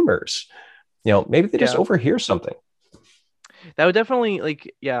about rumors. Maybe they just overhear something. That would definitely,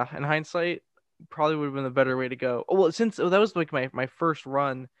 in hindsight, probably would have been the better way to go. Oh, well, since that was like my first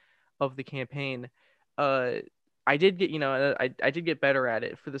run of the campaign, I did get, I did get better at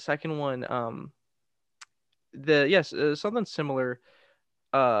it. For the second one, something similar,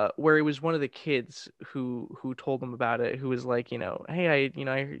 where it was one of the kids who told them about it, who was like, hey,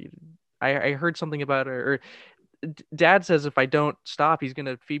 I heard something about it, or Dad says if I don't stop, he's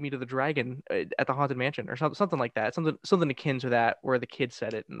gonna feed me to the dragon at the haunted mansion, or something like that. Something akin to that, where the kid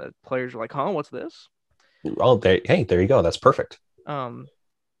said it and the players were like, "Huh, what's this?" Oh, there you go. That's perfect. But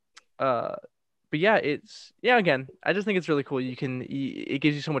again, I just think it's really cool. It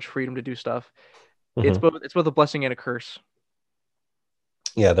gives you so much freedom to do stuff. It's both a blessing and a curse.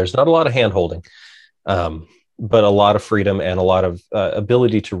 Yeah, there's not a lot of hand holding, but a lot of freedom and a lot of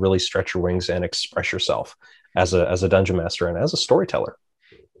ability to really stretch your wings and express yourself as a dungeon master and as a storyteller.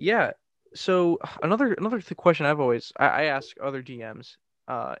 Yeah. So another question I ask other DMs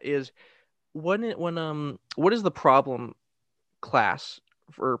is what is the problem class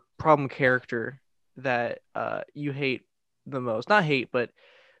or problem character that you hate the most? Not hate, but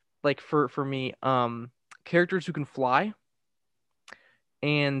like for me, characters who can fly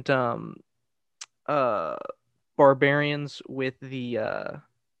and barbarians with the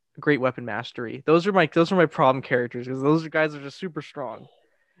great weapon mastery. Those are my problem characters, because those guys are just super strong.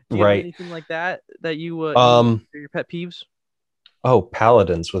 Do you have anything like that you your pet peeves? Oh,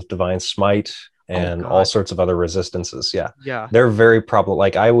 paladins with divine smite and all sorts of other resistances. Yeah, they're very problem.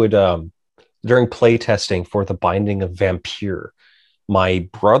 Like I would during play testing for the Binding of Vampire, my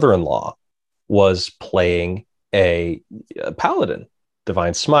brother-in-law was playing a paladin,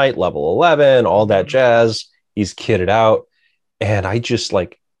 divine smite, level 11, all that jazz. He's kitted out, and I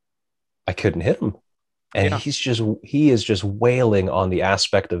couldn't hit him. And he is just wailing on the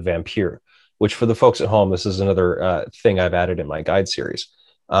aspect of Vampire, which for the folks at home, this is another thing I've added in my guide series.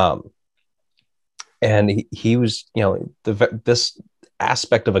 And he was, this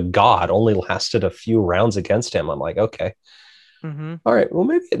aspect of a god only lasted a few rounds against him. I'm like, okay, all right, well,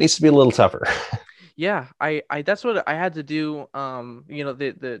 maybe it needs to be a little tougher. Yeah, I that's what I had to do.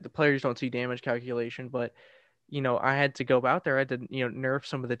 The players don't see damage calculation, but I had to go out there. I had to nerf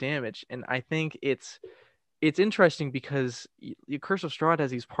some of the damage, and I think it's interesting because Curse of Strahd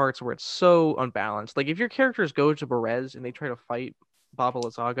has these parts where it's so unbalanced. Like if your characters go to Berez and they try to fight Baba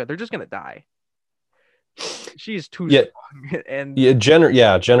Lysaga, they're just gonna die. She's too strong. And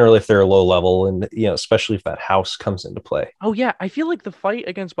generally if they're low level, and especially if that house comes into play. Oh yeah, I feel like the fight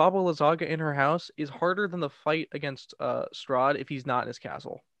against Baba Lysaga in her house is harder than the fight against Strahd if he's not in his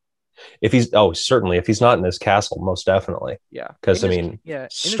castle. Certainly if he's not in his castle, most definitely. Yeah, because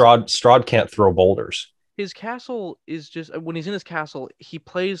Strahd can't throw boulders. His castle is just, when he's in his castle, he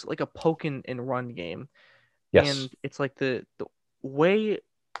plays like a poke and run game. Yes. And it's like the way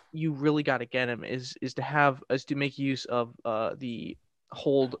you really got to get him is to make use of the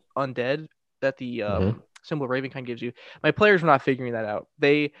hold undead that the Symbol of Ravenkind gives you. My players were not figuring that out.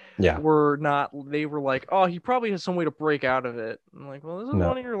 They were like, oh, he probably has some way to break out of it. I'm like, well, this is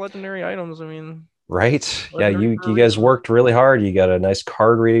one of your legendary items. I mean, right? Yeah, you guys worked really hard. You got a nice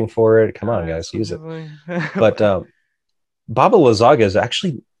card reading for it. Come on, guys, use it. But Baba Lysaga is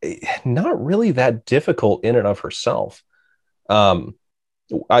actually not really that difficult in and of herself.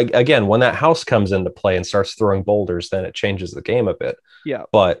 Again, when that house comes into play and starts throwing boulders, then it changes the game a bit. Yeah.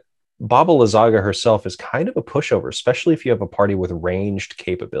 But Baba Lysaga herself is kind of a pushover, especially if you have a party with ranged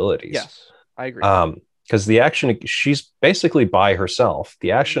capabilities. Yes, I agree. because the action, she's basically by herself.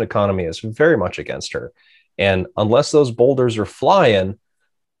 The action economy is very much against her. And unless those boulders are flying,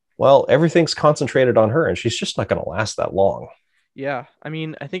 well, everything's concentrated on her, and she's just not going to last that long. Yeah, I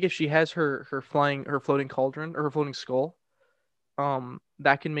mean, I think if she has her floating cauldron or her floating skull,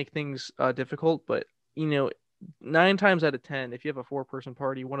 that can make things difficult. But you know, 9 times out of 10, if you have a 4-person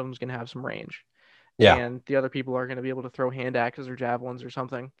party, one of them's gonna have some range, Yeah. and the other people are gonna be able to throw hand axes or javelins or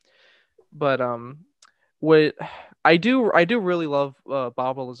something. But what I do really love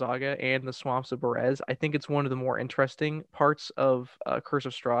Baba Lysaga and the Swamps of Berez. I think it's one of the more interesting parts of Curse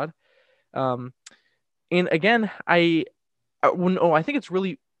of Strahd. Um, and again, I think it's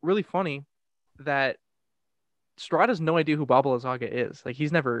really funny that Strahd has no idea who Baba Lysaga is. Like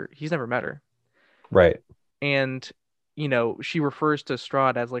he's never met her, Right. and she refers to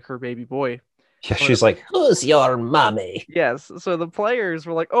Strahd as like her baby boy. Yeah, One of she's like, who's your mommy? Yes, so the players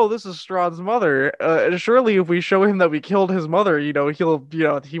were like, "Oh, this is Strahd's mother. And surely, if we show him that we killed his mother, he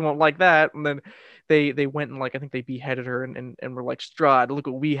won't like that." And then they went and like I think they beheaded her and were like, "Strahd, look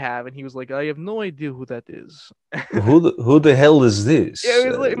what we have." And he was like, "I have no idea who that is." Who the hell is this? Yeah, it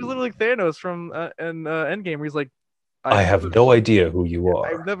was literally like Thanos from Endgame, where he's like, I "I've have never no seen, idea who you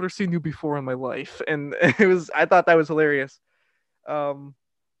I've are. never seen you before in my life," and I thought that was hilarious. Um,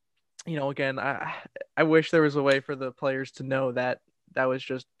 again, I wish there was a way for the players to know that that was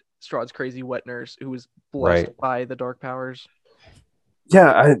just Strahd's crazy wet nurse who was blessed Right. by the dark powers.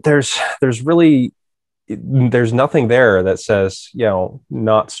 Yeah, there's really there's nothing there that says,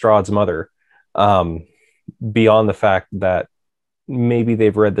 not Strahd's mother. Um, Beyond the fact that maybe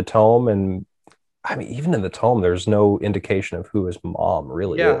they've read the tome, and I mean, even in the tome, there's no indication of who his mom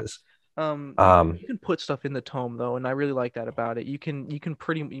really Yeah. is. You can put stuff in the tome though, and I really like that about it. You can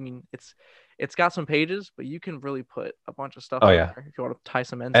I mean, it's got some pages, but you can really put a bunch of stuff Oh in yeah. there if you want to tie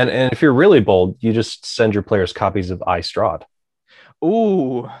some ends And together. if you're really bold, you just send your players copies of I Strahd.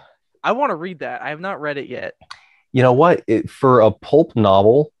 Ooh, I want to read that. I have not read it yet. You know what? For a pulp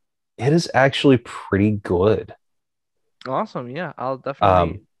novel, it is actually pretty good. Awesome. Yeah, Um,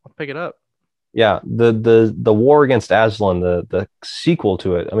 I'll pick it up. yeah, the War Against Aslan, the sequel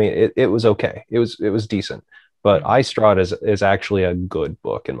to it. I mean, it was okay. It was decent, but Mhm. I Strahd is actually a good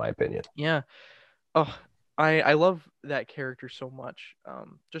book in my opinion. Yeah. Oh, I love that character so much.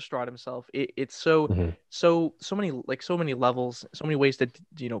 Just Strahd himself. It's Mhm. so many so many levels, so many ways to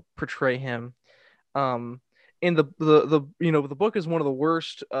portray him. Um, and the the book is one of the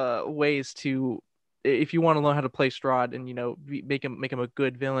worst ways to if you want to learn how to play Strahd and make him a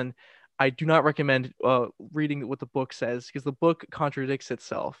good villain. I do not recommend reading what the book says because the book contradicts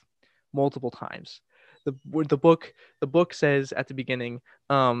itself multiple times. The book says at the beginning,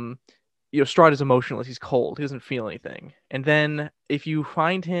 Strahd is emotionless. He's cold. He doesn't feel anything. And then if you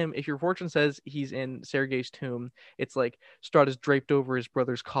find him, if your fortune says he's in Sergei's tomb, it's like Strahd is draped over his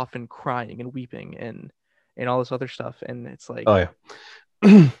brother's coffin, crying and weeping and all this other stuff. And it's Oh like,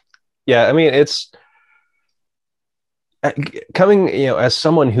 yeah, yeah. I mean, it's coming, as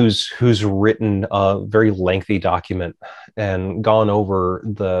someone who's written a very lengthy document and gone over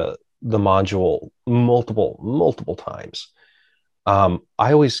the module multiple times. I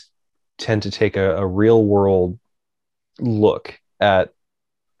always tend to take a real world look at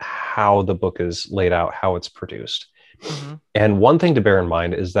how the book is laid out, how it's produced. mhm. And one thing to bear in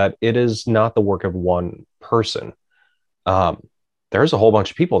mind is that it is not the work of one person. Um, there's a whole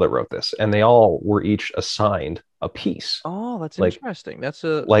bunch of people that wrote this, and they all were each assigned a piece. Oh, that's Like, interesting. That's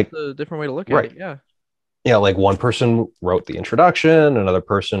like, a different way to look at right. it. Yeah. Yeah, like one person wrote the introduction, another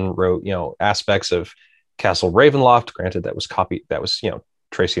person wrote, aspects of Castle Ravenloft. Granted, that was,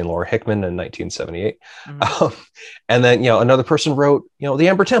 Tracy and Laura Hickman in 1978. Mhm. Um, and then, another person wrote, the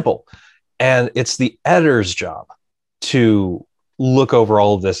Ember Temple. And it's the editor's job to look over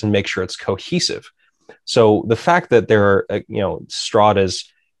all of this and make sure it's cohesive. So the fact that there are, Strahd is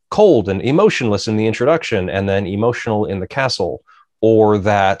cold and emotionless in the introduction and then emotional in the castle, or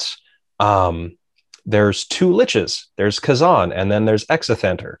that there's two liches, there's Kazan, and then there's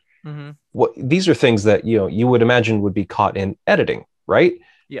Exathanter. Mhm. These are things that you would imagine would be caught in editing, right?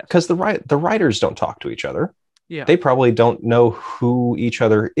 Yes. Because the writers don't talk to each other. Yeah. They probably don't know who each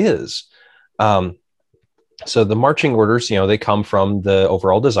other is. Um, so the marching orders, they come from the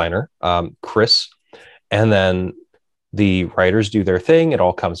overall designer, Chris, and then the writers do their thing. It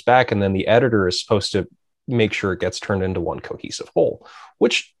all comes back, and then the editor is supposed to make sure it gets turned into one cohesive whole,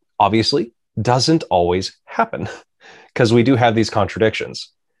 which obviously doesn't always happen because we do have these contradictions,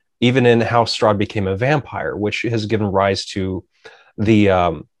 even in how Strahd became a vampire, which has given rise to the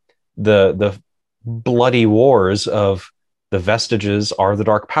bloody wars of the vestiges are the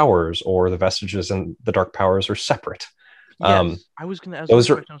dark powers, or the vestiges and the dark powers are separate. Yes, I was gonna. That was the Those next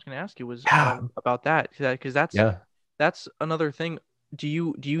are, question I was gonna ask you was yeah, about that, because yeah, that's another thing. Do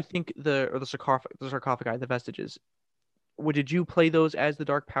you think the sarcophagi, the vestiges? Did you play those as the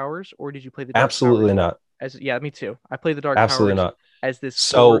dark powers, or did you play the dark absolutely powers not. as? Yeah, me too. I play the dark Absolutely powers not. as this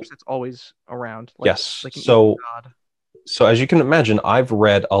force So, that's always around, yes. like an evil god. So as you can imagine, I've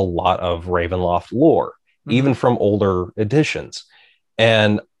read a lot of Ravenloft lore, Mm-hmm. even from older editions.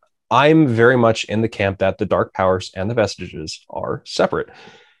 And I'm very much in the camp that the Dark Powers and the Vestiges are separate.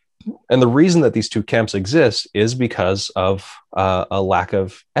 And the reason that these two camps exist is because of a lack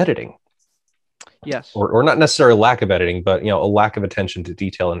of editing, Yes, or not necessarily lack of editing, but a lack of attention to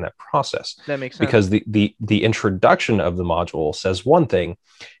detail in that process. that makes sense. Because the introduction of the module says one thing,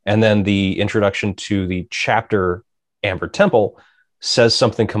 and then the introduction to the chapter Amber Temple says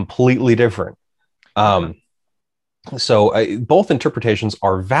something completely different. Yeah, Um, so both interpretations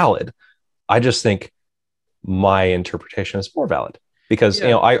are valid. I just think my interpretation is more valid because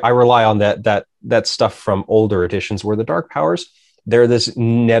yeah, I rely on that stuff from older editions where the dark powers, they're this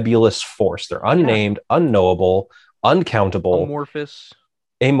nebulous force. They're yeah. unnamed, unknowable, uncountable, Amorphous.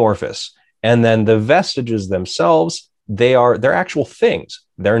 amorphous. And then the vestiges themselves, they're actual things.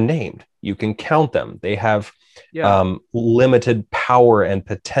 They're named. You can count them. They have Yeah, limited power and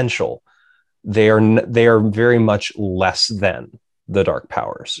potential. They are very much less than the dark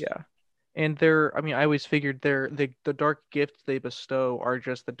powers. yeah. And they're, I mean, I always figured the dark gifts they bestow are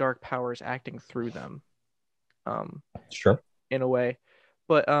just the dark powers acting through them, um, Sure. in a way.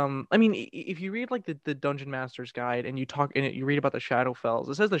 But I mean, if you read like the Dungeon Master's Guide and you read about the Shadowfells,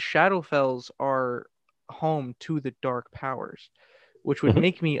 it says the Shadowfells are home to the dark powers, which would Mhm.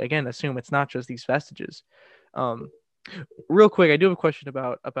 make me again assume it's not just these vestiges. Um, Real quick, I do have a question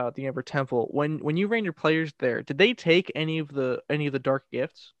about the Amber Temple. When you ran your players there, did they take any of the dark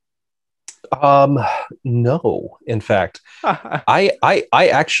gifts? Um, no, in fact, I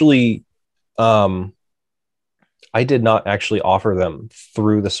actually um I did not actually offer them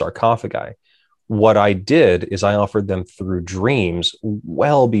through the sarcophagi. What I did is I offered them through dreams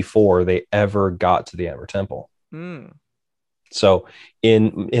well before they ever got to the Amber Temple. Hmm. So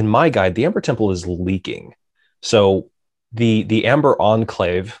in my guide, the Amber Temple is leaking. So the Amber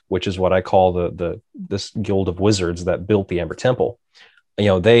Enclave, which is what I call the this guild of wizards that built the Amber Temple,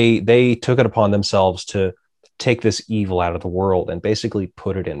 they took it upon themselves to take this evil out of the world and basically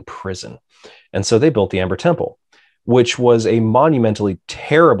put it in prison. And so they built the Amber Temple, which was a monumentally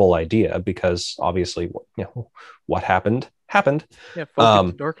terrible idea because obviously, what happened. Yeah, focus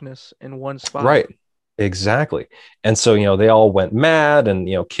Um, darkness in one spot. right, exactly. And so they all went mad and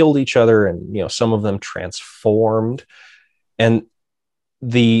killed each other, and some of them transformed. And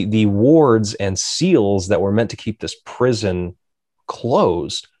the wards and seals that were meant to keep this prison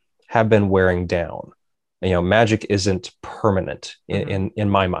closed have been wearing down. Magic isn't permanent in, Hmm. in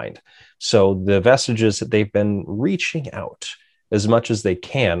my mind. So the vestiges that they've been reaching out as much as they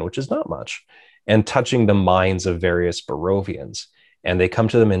can, which is not much, and touching the minds of various Barovians. And they come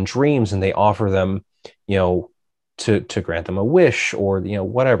to them in dreams and they offer them, to grant them a wish or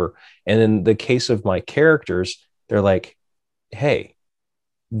whatever. And in the case of my characters, they're like, "Hey,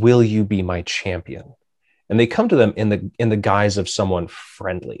 will you be my champion?" And they come to them in the guise of someone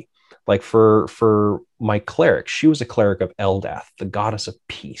friendly. Like for my cleric, she was a cleric of Eldath, the goddess of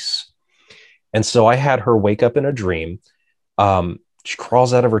peace. And so I had her wake up in a dream. She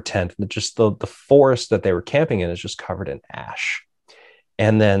crawls out of her tent, and just the forest that they were camping in is just covered in ash.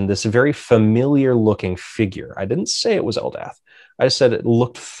 And then this very familiar looking figure, I didn't say it was Eldath, I just said it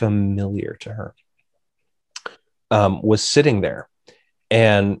looked familiar to her, was sitting there.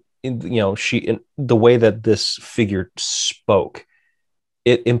 And she, in the way that this figure spoke,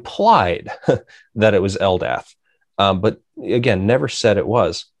 it implied that it was Eldath, but again, never said it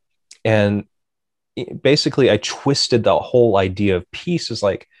was. And basically, I twisted the whole idea of peace as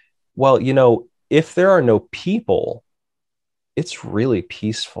like, well, if there are no people, it's really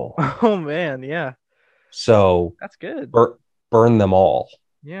peaceful. Oh man, yeah, So that's good. burn them all.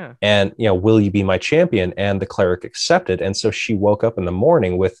 Yeah. And will you be my champion? And the cleric accepted. And so she woke up in the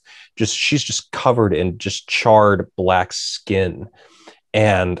morning with she's just covered in just charred black skin,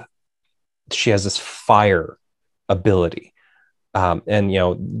 and she has this fire ability. And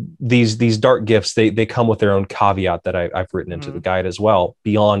these dark gifts, they come with their own caveat that I've written into the Hmm. guide as well,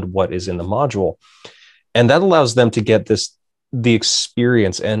 beyond what is in the module. And that allows them to get the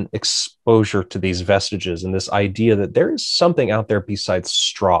experience and exposure to these vestiges and this idea that there is something out there besides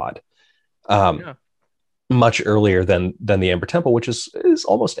Strahd, um, Yeah. much earlier than the Amber Temple, which is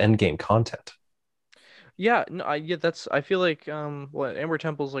almost end game content. Yeah, no, yeah, that's I feel like what Amber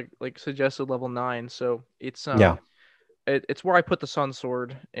Temple's like suggested level 9, so Yeah. it's where I put the Sun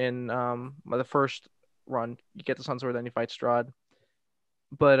Sword in the first run. You get the Sun Sword, then you fight Strahd.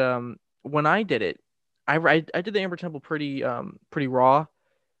 But when I did it, I did the Amber Temple pretty raw,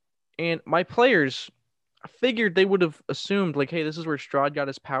 and my players I figured they would have assumed like, hey, this is where Strahd got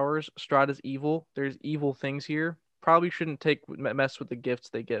his powers. Strahd is evil. There's evil things here. Probably shouldn't mess with the gifts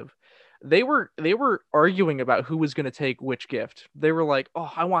they give. They were arguing about who was going to take which gift. They were like,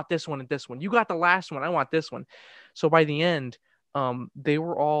 "Oh, I want this one and this one. You got the last one. I want this one." So by the end, they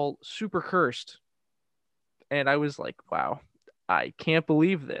were all super cursed, and I was like, "Wow, I can't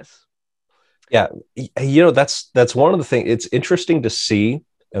believe this." Yeah, that's one of the things. It's interesting to see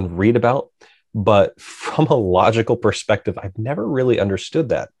and read about, but from a logical perspective, I've never really understood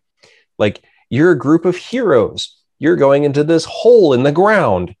that. Like, you're a group of heroes. You're going into this hole in the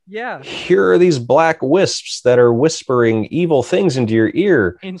ground. Yeah, Here are these black wisps that are whispering evil things into your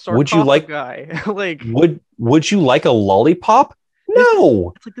ear. in Would you like sarcophagi, like would you like a lollipop? this is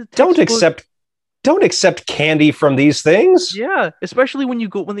No. it's like the Don't textbook. accept don't accept candy from these things. Yeah, especially when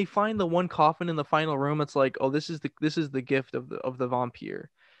they find the one coffin in the final room, it's like, oh, this is the gift of the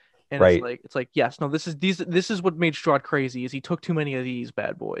vampire, and Right. it's like yes, no, this is what made Strahd crazy is he took too many of these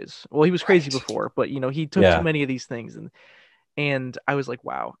bad boys. Well, he was crazy Right. before, but he took too Yeah. many of these things, and I was like,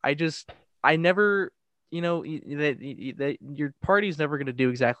 wow, I never. That your party's never going to do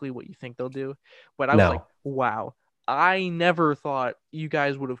exactly what you think they'll do, but I was like, No. wow, I never thought you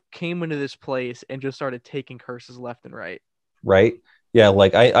guys would have came into this place and just started taking curses left and right. Right. Yeah,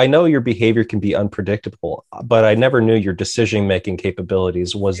 like I know your behavior can be unpredictable, but I never knew your decision making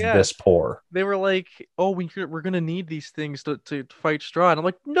capabilities was Yeah, this poor. they were like, "Oh, we're gonna need these things to fight Strahd." I'm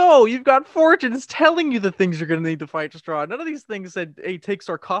like, "No, you've got fortunes telling you the things you're gonna need to fight Strahd. None of these things said, hey, take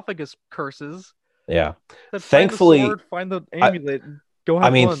sarcophagus curses. Yeah. It said find the Thankfully, sword, find the I amulet, and go I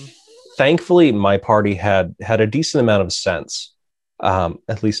have mean, fun." thankfully, my party had a decent amount of sense,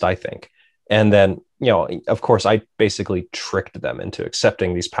 at least I think. And then, of course, I basically tricked them into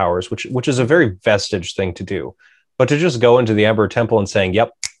accepting these powers, which is a Mhm. very vestige thing to do. But to just go into the Ember Temple and saying,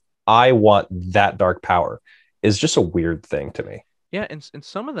 "Yep, I want that dark power," is just a weird thing to me. Yeah, and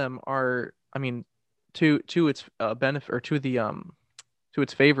some of them are, I mean, to its benefit or to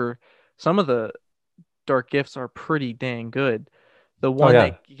its favor, some of the dark gifts are pretty dang good. The Oh one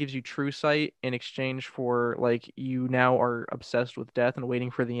that yeah, gives you true sight in exchange for like you now are obsessed with death and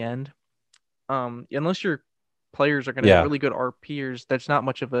waiting for the end. Unless your players are going to be yeah, really good RPers, that's not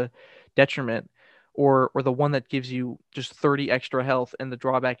much of a detriment. Or the one that gives you just 30 extra health, and the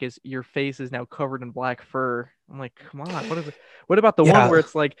drawback is your face is now covered in black fur. I'm like, come on, what about the one yeah. where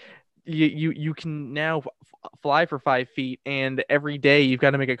it's like you can now fly for 5 feet, and every day you've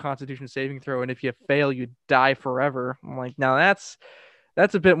got to make a Constitution saving throw, and if you fail, you die forever. I'm like, now that's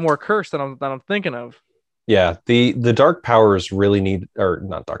a bit more cursed than I'm thinking of. Yeah, the dark powers really need, or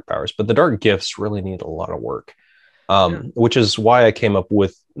not dark powers, but the dark gifts really need a lot of work. Yeah. Which is why I came up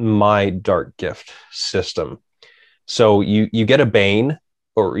with my dark gift system. So you get a bane,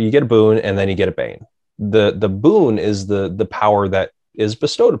 or you get a boon, and then you get a bane. The boon is the power that is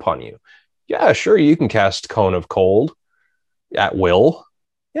bestowed upon you. Yeah, sure, you can cast Cone of Cold at will.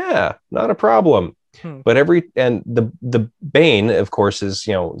 Yeah, not a problem. Hmm. But the bane, of course, is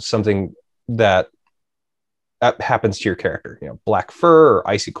something that happens to your character. Black fur or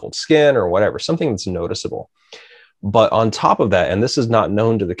icy cold skin or whatever, something that's noticeable. But on top of that, and this is not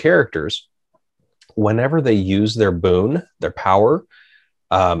known to the characters, whenever they use their boon, their power,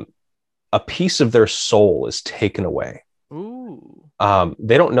 um, a piece of their soul is taken away. Ooh.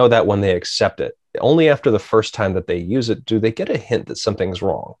 They don't know that when they accept it. Only after the first time that they use it do they get a hint that something's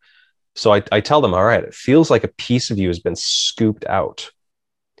wrong. So I tell them, all right, it feels like a piece of you has been scooped out.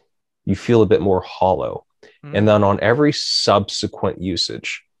 You feel a bit more hollow. And Hmm. then on every subsequent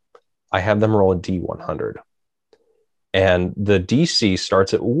usage, I have them roll a D100. And the DC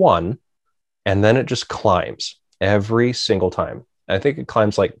starts at 1, and then it just climbs every single time. I think it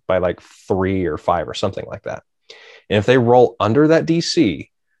climbs like by like 3 or 5 or something like that. And if they roll under that DC,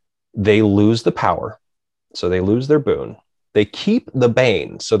 they lose the power. So they lose their boon. They keep the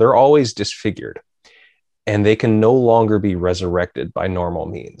bane. So they're always disfigured. And they can no longer be resurrected by normal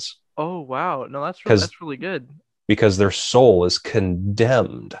means Oh wow. No, because that's really good. because their soul is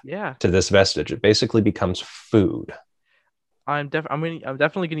condemned Yeah. to this vestige. It basically becomes food. I'm definitely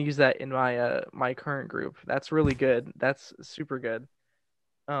gonna use that in my current group. That's really good. That's super good.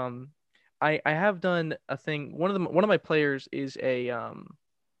 Um I have done a thing. One of my players is a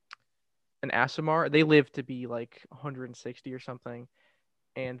an Asimar. They live to be like 160 or something,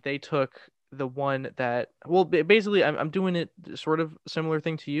 and they took the one that, well, basically I'm doing it sort of similar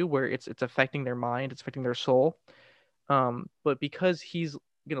thing to you, where it's affecting their mind, it's affecting their soul. But because he's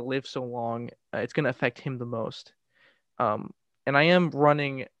gonna live so long, it's gonna affect him the most. Um, and I am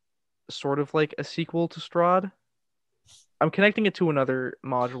running sort of like a sequel to Strahd. I'm connecting it to another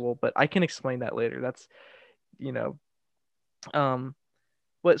module, but I can explain that later. That's, you know, um,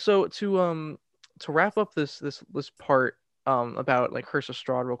 but so to wrap up this part about like Curse of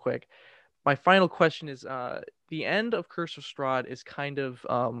Strahd real quick. My final question is the end of Curse of Strahd is kind of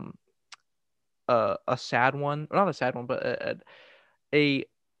a sad one, not a sad one, but a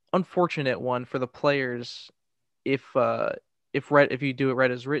unfortunate one for the players if if you do it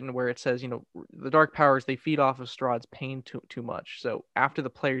right as written, where it says, the dark powers, they feed off of Strahd's pain too much. So after the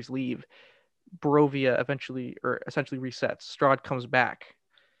players leave, Barovia eventually or essentially resets. Strahd comes back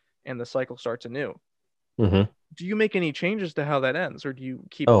and the cycle starts anew. Mm-hmm. Do you make any changes to how that ends, or do you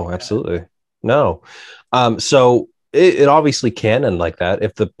keep it Oh, like that? absolutely. No. So it obviously can end like that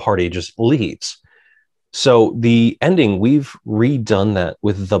if the party just leaves. So the ending, we've redone that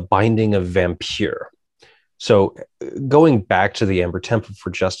with the Binding of Vampire. So going back to the Amber Temple for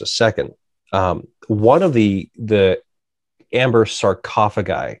just a second, one of the Amber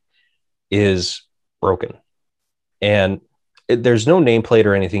sarcophagi is broken, and there's no nameplate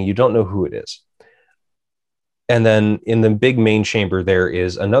or anything. You don't know who it is. And then in the big main chamber, there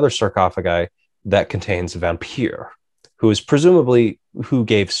is another sarcophagi that contains Vampire, who is presumably who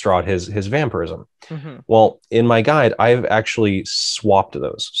gave Strahd his vampirism. Mm-hmm. Well, in my guide, I've actually swapped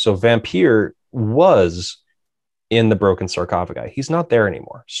those. So Vampire was in the broken sarcophagi. He's not there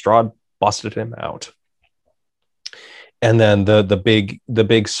anymore. Strahd busted him out. And then the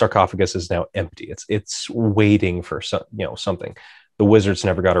big sarcophagus is now empty. It's waiting for something. The wizards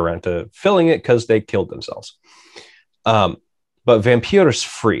never got around to filling it because they killed themselves. But Vampire's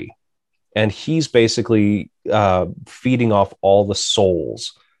free, and he's basically feeding off all the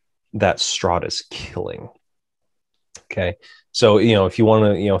souls that Strahd is killing. Okay, so if you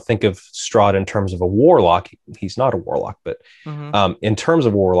want to think of Strahd in terms of a warlock, he's not a warlock, but in terms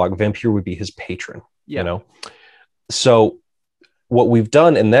of a warlock, Vampire would be his patron. Yeah. So what we've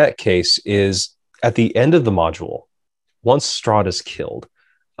done in that case is at the end of the module, once Strahd is killed,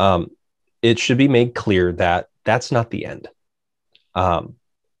 it should be made clear that that's not the end.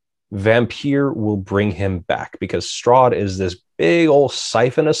 Vampire will bring him back because Strahd is this big old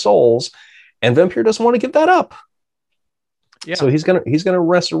siphon of souls, and Vampire doesn't want to give that up. Yeah. So he's gonna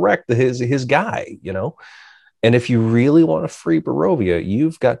resurrect his guy, And if you really want to free Barovia,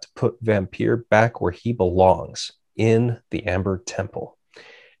 you've got to put Vampire back where he belongs, in the Amber Temple.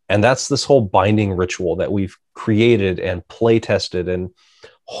 And that's this whole binding ritual that we've created and play tested, and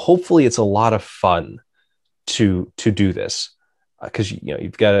hopefully it's a lot of fun to do this, because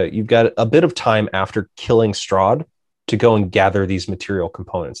you've got a bit of time after killing Strahd to go and gather these material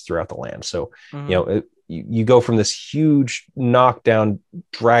components throughout the land. So you go from this huge knockdown,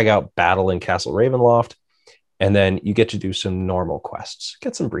 drag out battle in Castle Ravenloft, and then you get to do some normal quests,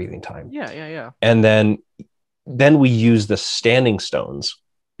 get some breathing time. Yeah. And then we use the standing stones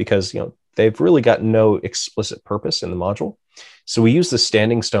because they've really got no explicit purpose in the module. So we use the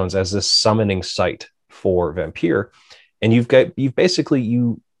standing stones as this summoning site for Vampire, and you can't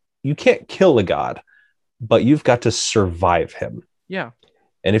kill the god, but you've got to survive him. Yeah.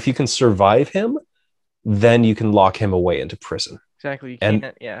 And if you can survive him, then you can lock him away into prison. Exactly.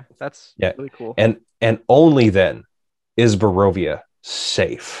 That's really cool. And only then is Barovia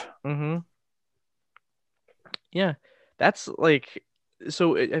safe. Mm-hmm. Yeah, that's like.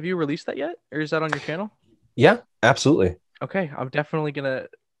 So, have you released that yet, or is that on your channel? Yeah, absolutely. Okay, I'm definitely gonna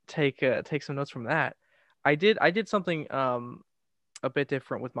take some notes from that. I did something a bit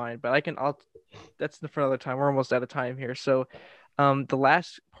different with mine, but that's for another time. We're almost out of time here. So, the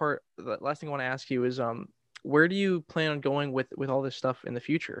last thing I want to ask you is where do you plan on going with all this stuff in the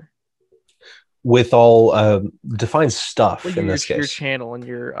future? With all defined stuff like in this case, your channel and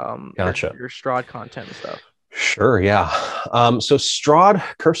your gotcha. your Strahd content and stuff. Sure, yeah. So Strahd,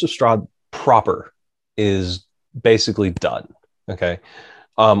 Curse of Strahd proper is basically done. Okay.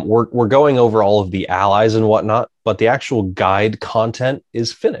 We're going over all of the allies and whatnot, but the actual guide content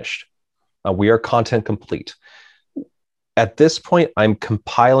is finished. We are content complete. At this point, I'm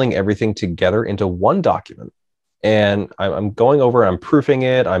compiling everything together into one document, and I'm going over, I'm proofing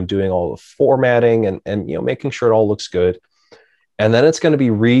it, I'm doing all the formatting and making sure it all looks good. And then it's going to be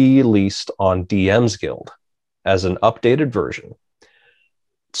released on DM's Guild as an updated version.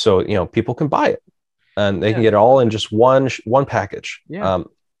 So, people can buy it and they can get it all in just one package. Yeah.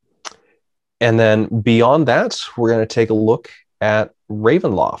 And then beyond that, we're going to take a look at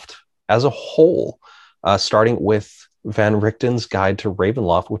Ravenloft as a whole, starting with Van Richten's Guide to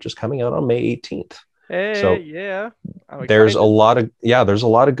Ravenloft, which is coming out on May 18th. Hey, So yeah, I'm there's a excited. lot of there's a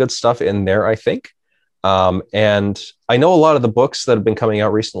lot of good stuff in there, I think. And I know a lot of the books that have been coming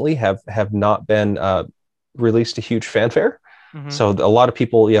out recently have not been released to huge fanfare. Hmm. So a lot of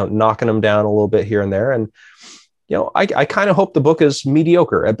people, knocking them down a little bit here and there. And, I kind of hope the book is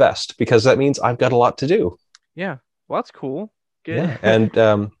mediocre at best, because that means I've got a lot to do. Yeah, well, that's cool. Good. Yeah. And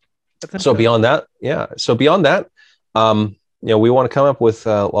That's so impressive. beyond that, we want to come up with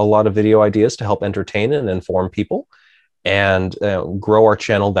a lot of video ideas to help entertain and inform people and grow our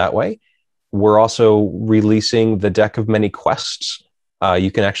channel that way. We're also releasing the Deck of Many Quests.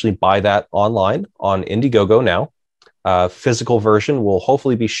 You can actually buy that online on Indiegogo now. Physical version will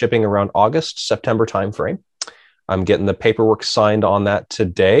hopefully be shipping around August, September timeframe. I'm getting the paperwork signed on that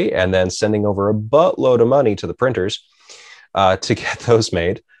today and then sending over a buttload of money to the printers to get those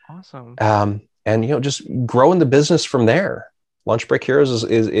made. Awesome. And just growing the business from there. Lunch Break Heroes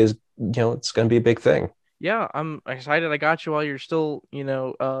is it's going to be a big thing. Yeah, I'm excited I got you while you're still,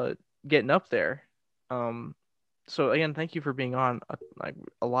 getting up there. Um, so again, thank you for being on like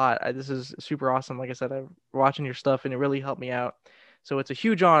a lot. This is super awesome. Like I said, I'm watching your stuff and it really helped me out. So it's a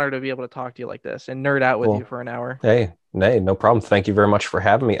huge honor to be able to talk to you like this and nerd out with you Well, for an hour. hey, nay, no problem. Thank you very much for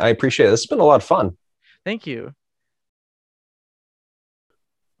having me. I appreciate it. This has been a lot of fun. Thank you.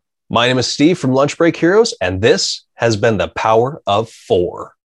 My name is Steve from Lunch Break Heroes, and this has been the Power of Four.